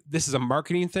to. This is a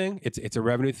marketing thing. It's a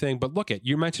revenue thing. But look at,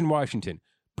 you mentioned Washington,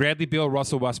 Bradley Beal,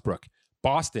 Russell Westbrook,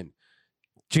 Boston,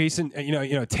 Jason,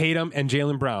 Tatum and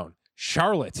Jaylen Brown,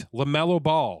 Charlotte, LaMelo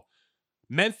Ball,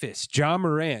 Memphis, John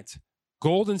Morant,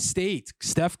 Golden State,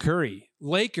 Steph Curry,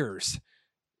 Lakers,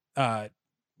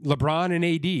 LeBron and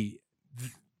AD.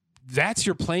 That's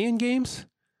your play-in games.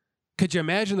 Could you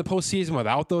imagine the postseason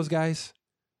without those guys?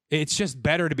 It's just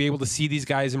better to be able to see these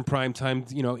guys in prime time,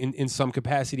 in some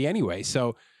capacity anyway.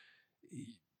 So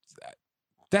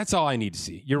that's all I need to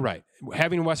see. You're right.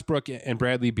 Having Westbrook and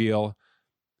Bradley Beal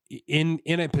in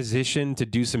a position to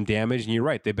do some damage, and you're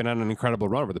right, they've been on an incredible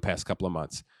run over the past couple of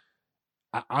months.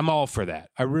 I'm all for that.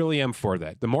 I really am for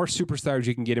that. The more superstars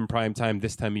you can get in prime time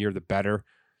this time of year, the better.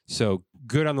 So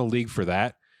good on the league for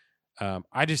that.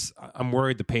 I'm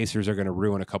worried the Pacers are going to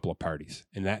ruin a couple of parties,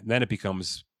 and then it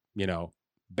becomes,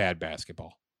 bad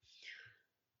basketball.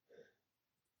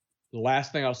 The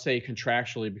last thing I'll say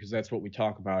contractually, because that's what we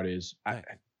talk about, is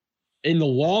in the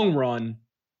long run,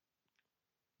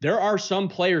 there are some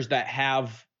players that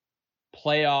have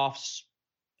playoffs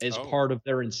as part of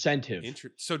their incentive.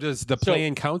 So does the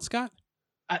play-in count, Scott?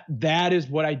 That is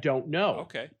what I don't know.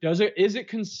 Okay. Is it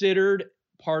considered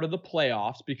part of the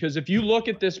playoffs? Because if you look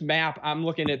at this map, I'm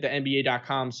looking at the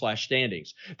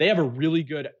NBA.com/standings. They have a really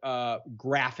good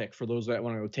graphic for those that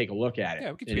want to go take a look at it.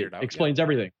 Yeah, we can figure it out. Explains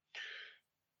everything.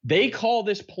 They call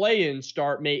this play-in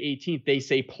start May 18th. They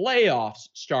say playoffs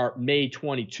start May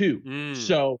 22.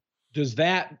 So does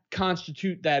that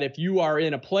constitute that if you are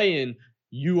in a play-in,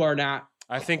 you are not?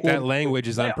 I think that language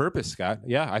is on purpose, Scott.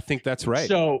 Yeah, I think that's right.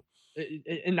 So,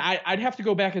 and I'd have to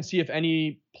go back and see if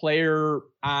any player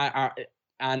on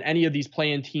any of these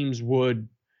play-in teams would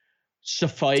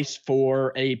suffice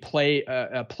for a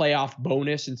playoff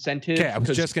bonus incentive. Okay, I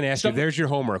was just going to ask you, there's your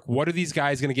homework. What are these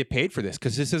guys going to get paid for this?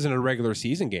 Because this isn't a regular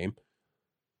season game.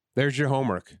 There's your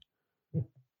homework.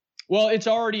 Well, it's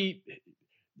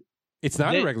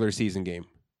not a regular season game.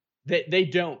 They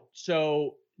don't.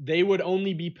 So they would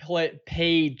only be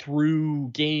paid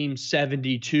through game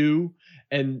 72,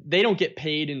 and they don't get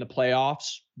paid in the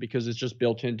playoffs because it's just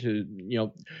built into,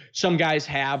 some guys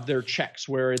have their checks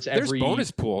where it's There's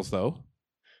bonus pools, though.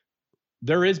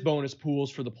 There is bonus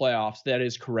pools for the playoffs. That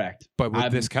is correct. But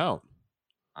would this count?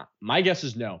 My guess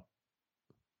is no.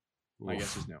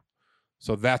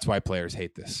 So that's why players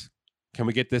hate this. Can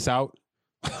we get this out?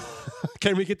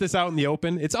 Can we get this out in the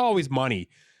open? It's always money.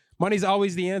 Money's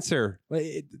always the answer.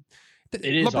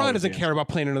 LeBron doesn't care about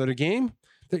playing another game.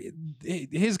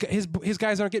 His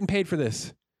guys aren't getting paid for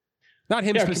this. Not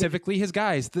him specifically. His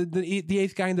guys, the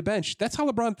eighth guy on the bench. That's how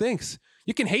LeBron thinks.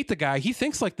 You can hate the guy. He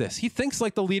thinks like this. He thinks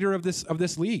like the leader of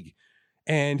this league.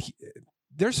 And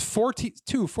there's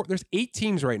 8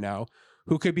 teams right now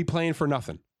who could be playing for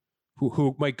nothing,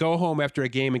 who might go home after a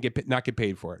game and not get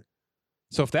paid for it.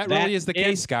 So if that really is the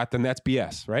case, Scott, then that's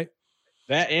BS, right?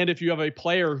 That, and if you have a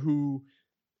player who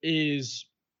is,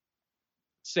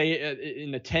 say,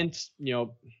 in the 10th,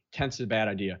 10th is a bad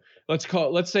idea.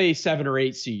 Let's say 7 or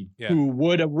 8 seed, who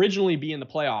would originally be in the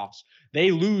playoffs.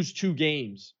 They lose 2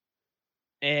 games,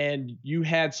 and you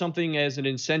had something as an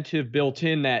incentive built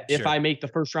in that if I make the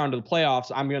first round of the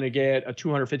playoffs, I'm going to get a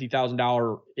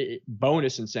 $250,000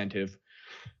 bonus incentive.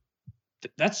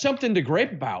 That's something to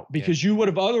gripe about, because you would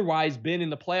have otherwise been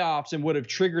in the playoffs and would have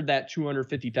triggered that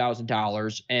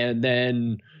 $250,000, and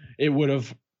then it would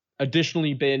have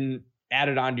additionally been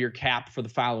added onto your cap for the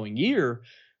following year.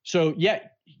 So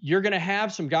you're going to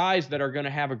have some guys that are going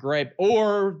to have a gripe,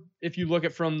 or if you look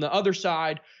at from the other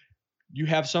side, you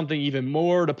have something even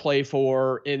more to play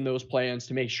for in those plans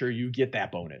to make sure you get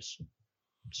that bonus.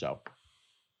 So.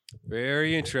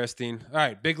 Very interesting. All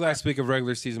right, big last week of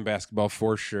regular season basketball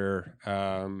for sure.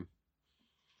 Do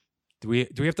we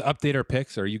have to update our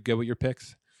picks? Or are you good with your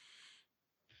picks?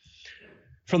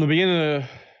 From the beginning of the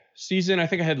season, I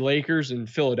think I had Lakers and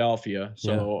Philadelphia.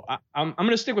 So I'm going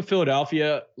to stick with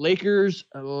Philadelphia. Lakers,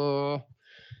 I don't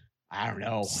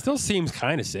know. Still seems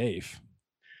kind of safe.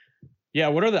 Yeah,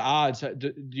 what are the odds?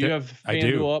 Do you have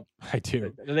FanDuel up? I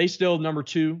do. Are they still number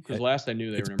 2? Because last I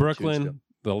knew they were number 2. It's Brooklyn,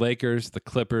 the Lakers, the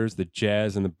Clippers, the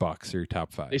Jazz, and the Bucks are your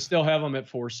top 5. They still have them at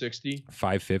 460?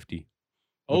 550.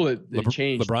 Oh, they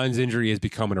changed. LeBron's injury is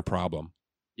becoming a problem.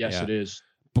 Yes, it is.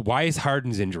 But why is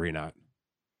Harden's injury not?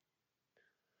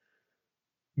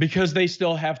 Because they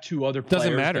still have 2 other players.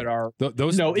 Doesn't matter. That are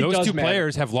those 2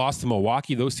 players have lost to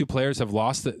Milwaukee. Those 2 players have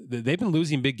lost. They've been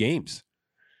losing big games.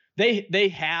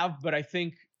 They have, but I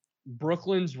think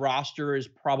Brooklyn's roster is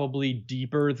probably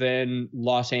deeper than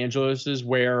Los Angeles's,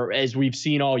 where, as we've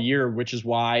seen all year, which is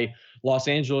why Los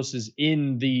Angeles is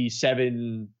in the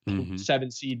 7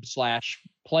 seed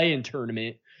 / play-in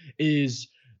tournament, is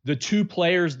the 2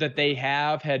 players that they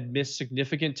have had missed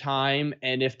significant time.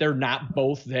 And if they're not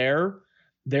both there,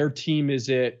 their team is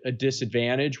at a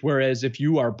disadvantage. Whereas if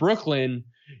you are Brooklyn,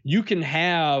 you can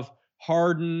have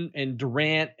Harden and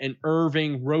Durant and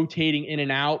Irving rotating in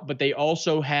and out, but they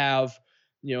also have,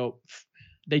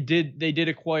 they did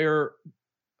acquire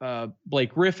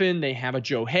Blake Griffin. They have a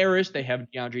Joe Harris. They have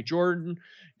DeAndre Jordan.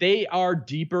 They are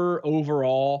deeper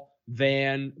overall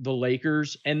than the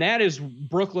Lakers, and that is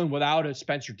Brooklyn without a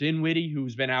Spencer Dinwiddie,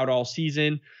 who's been out all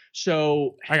season.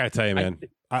 So I got to tell you, man,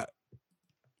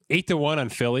 8-1 on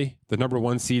Philly, the number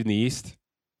 1 seed in the East.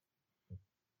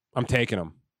 I'm taking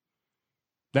them.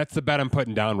 That's the bet I'm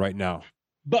putting down right now.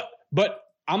 But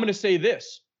I'm going to say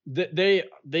this, that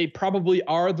they probably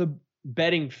are the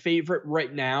betting favorite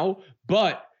right now,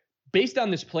 but based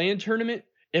on this play-in tournament,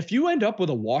 if you end up with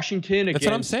a Washington against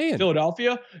what I'm saying.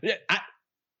 Philadelphia,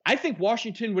 I think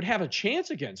Washington would have a chance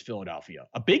against Philadelphia,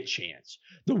 a big chance.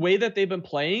 The way that they've been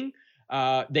playing,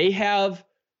 they have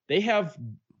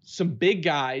some big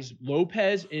guys,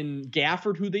 Lopez and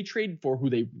Gafford, who they traded for, who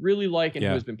they really like and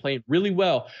who has been playing really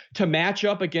well, to match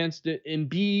up against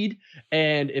Embiid.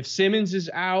 And if Simmons is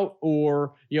out,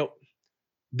 or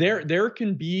there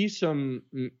can be some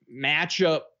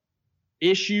matchup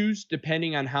issues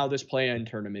depending on how this play-in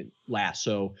tournament lasts.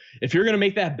 So if you're going to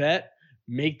make that bet.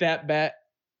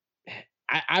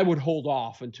 I would hold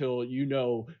off until you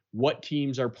know what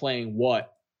teams are playing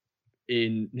what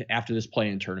after this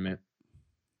play-in tournament.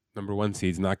 Number 1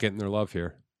 seeds not getting their love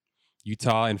here.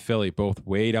 Utah and Philly both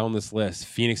way down this list.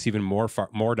 Phoenix even more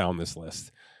down this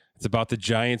list. It's about the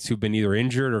Giants who've been either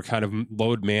injured or kind of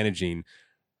load managing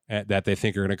that they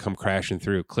think are going to come crashing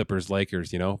through. Clippers,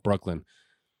 Lakers, Brooklyn.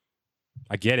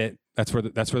 I get it. That's where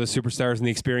the superstars and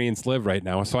the experience live right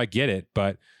now. So I get it,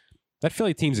 but that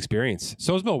Philly team's experience.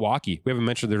 So is Milwaukee. We haven't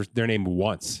mentioned their name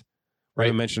once. We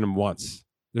haven't mentioned them once.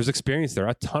 There's experience there,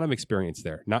 a ton of experience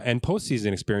there. Now, and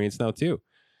postseason experience now too.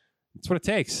 That's what it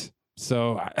takes.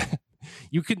 So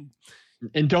you can,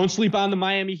 and don't sleep on the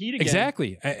Miami Heat again.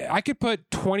 Exactly. I could put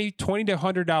 $20 to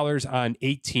 $100 on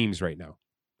 8 teams right now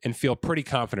and feel pretty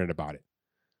confident about it.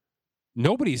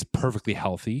 Nobody's perfectly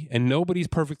healthy and nobody's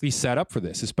perfectly set up for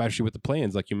this, especially with the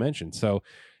play-ins, like you mentioned. So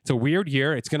it's a weird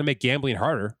year. It's going to make gambling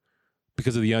harder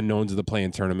because of the unknowns of the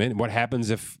play-in tournament. And what happens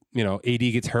if, AD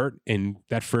gets hurt in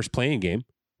that first play-in game?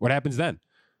 What happens then?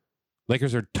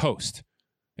 Lakers are toast.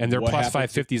 And their plus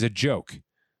 550 is a joke.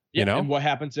 And what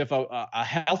happens if a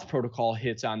health protocol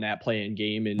hits on that play-in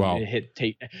game and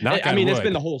it's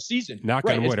been the whole season. Knock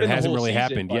on wood. It hasn't really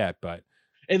happened yet, but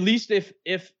at least if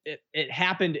it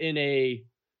happened in a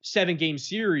 7-game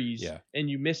series and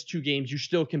you miss 2 games, you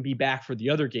still can be back for the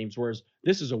other games. Whereas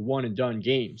this is a one and done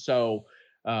game. So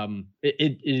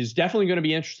it is definitely going to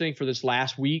be interesting for this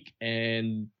last week,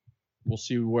 and we'll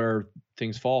see where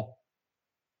things fall.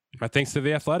 My thanks to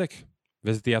The Athletic.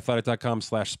 Visit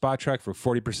theathletic.com/SpotTrack for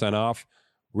 40% off.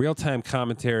 Real-time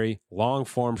commentary,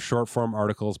 long-form, short-form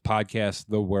articles, podcasts,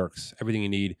 the works. Everything you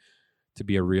need to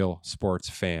be a real sports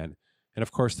fan. And,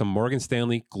 of course, the Morgan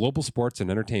Stanley Global Sports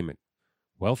and Entertainment.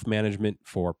 Wealth management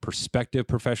for prospective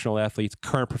professional athletes,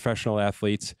 current professional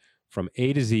athletes, from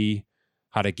A to Z.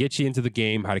 How to get you into the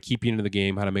game, how to keep you into the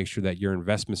game, how to make sure that your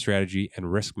investment strategy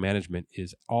and risk management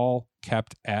is all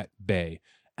kept at bay.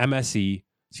 ms.com/GSE.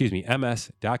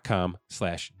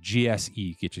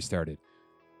 Get you started.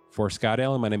 For Scott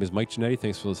Allen, my name is Mike Giannetti.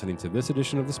 Thanks for listening to this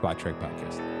edition of the Spot Track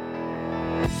Podcast.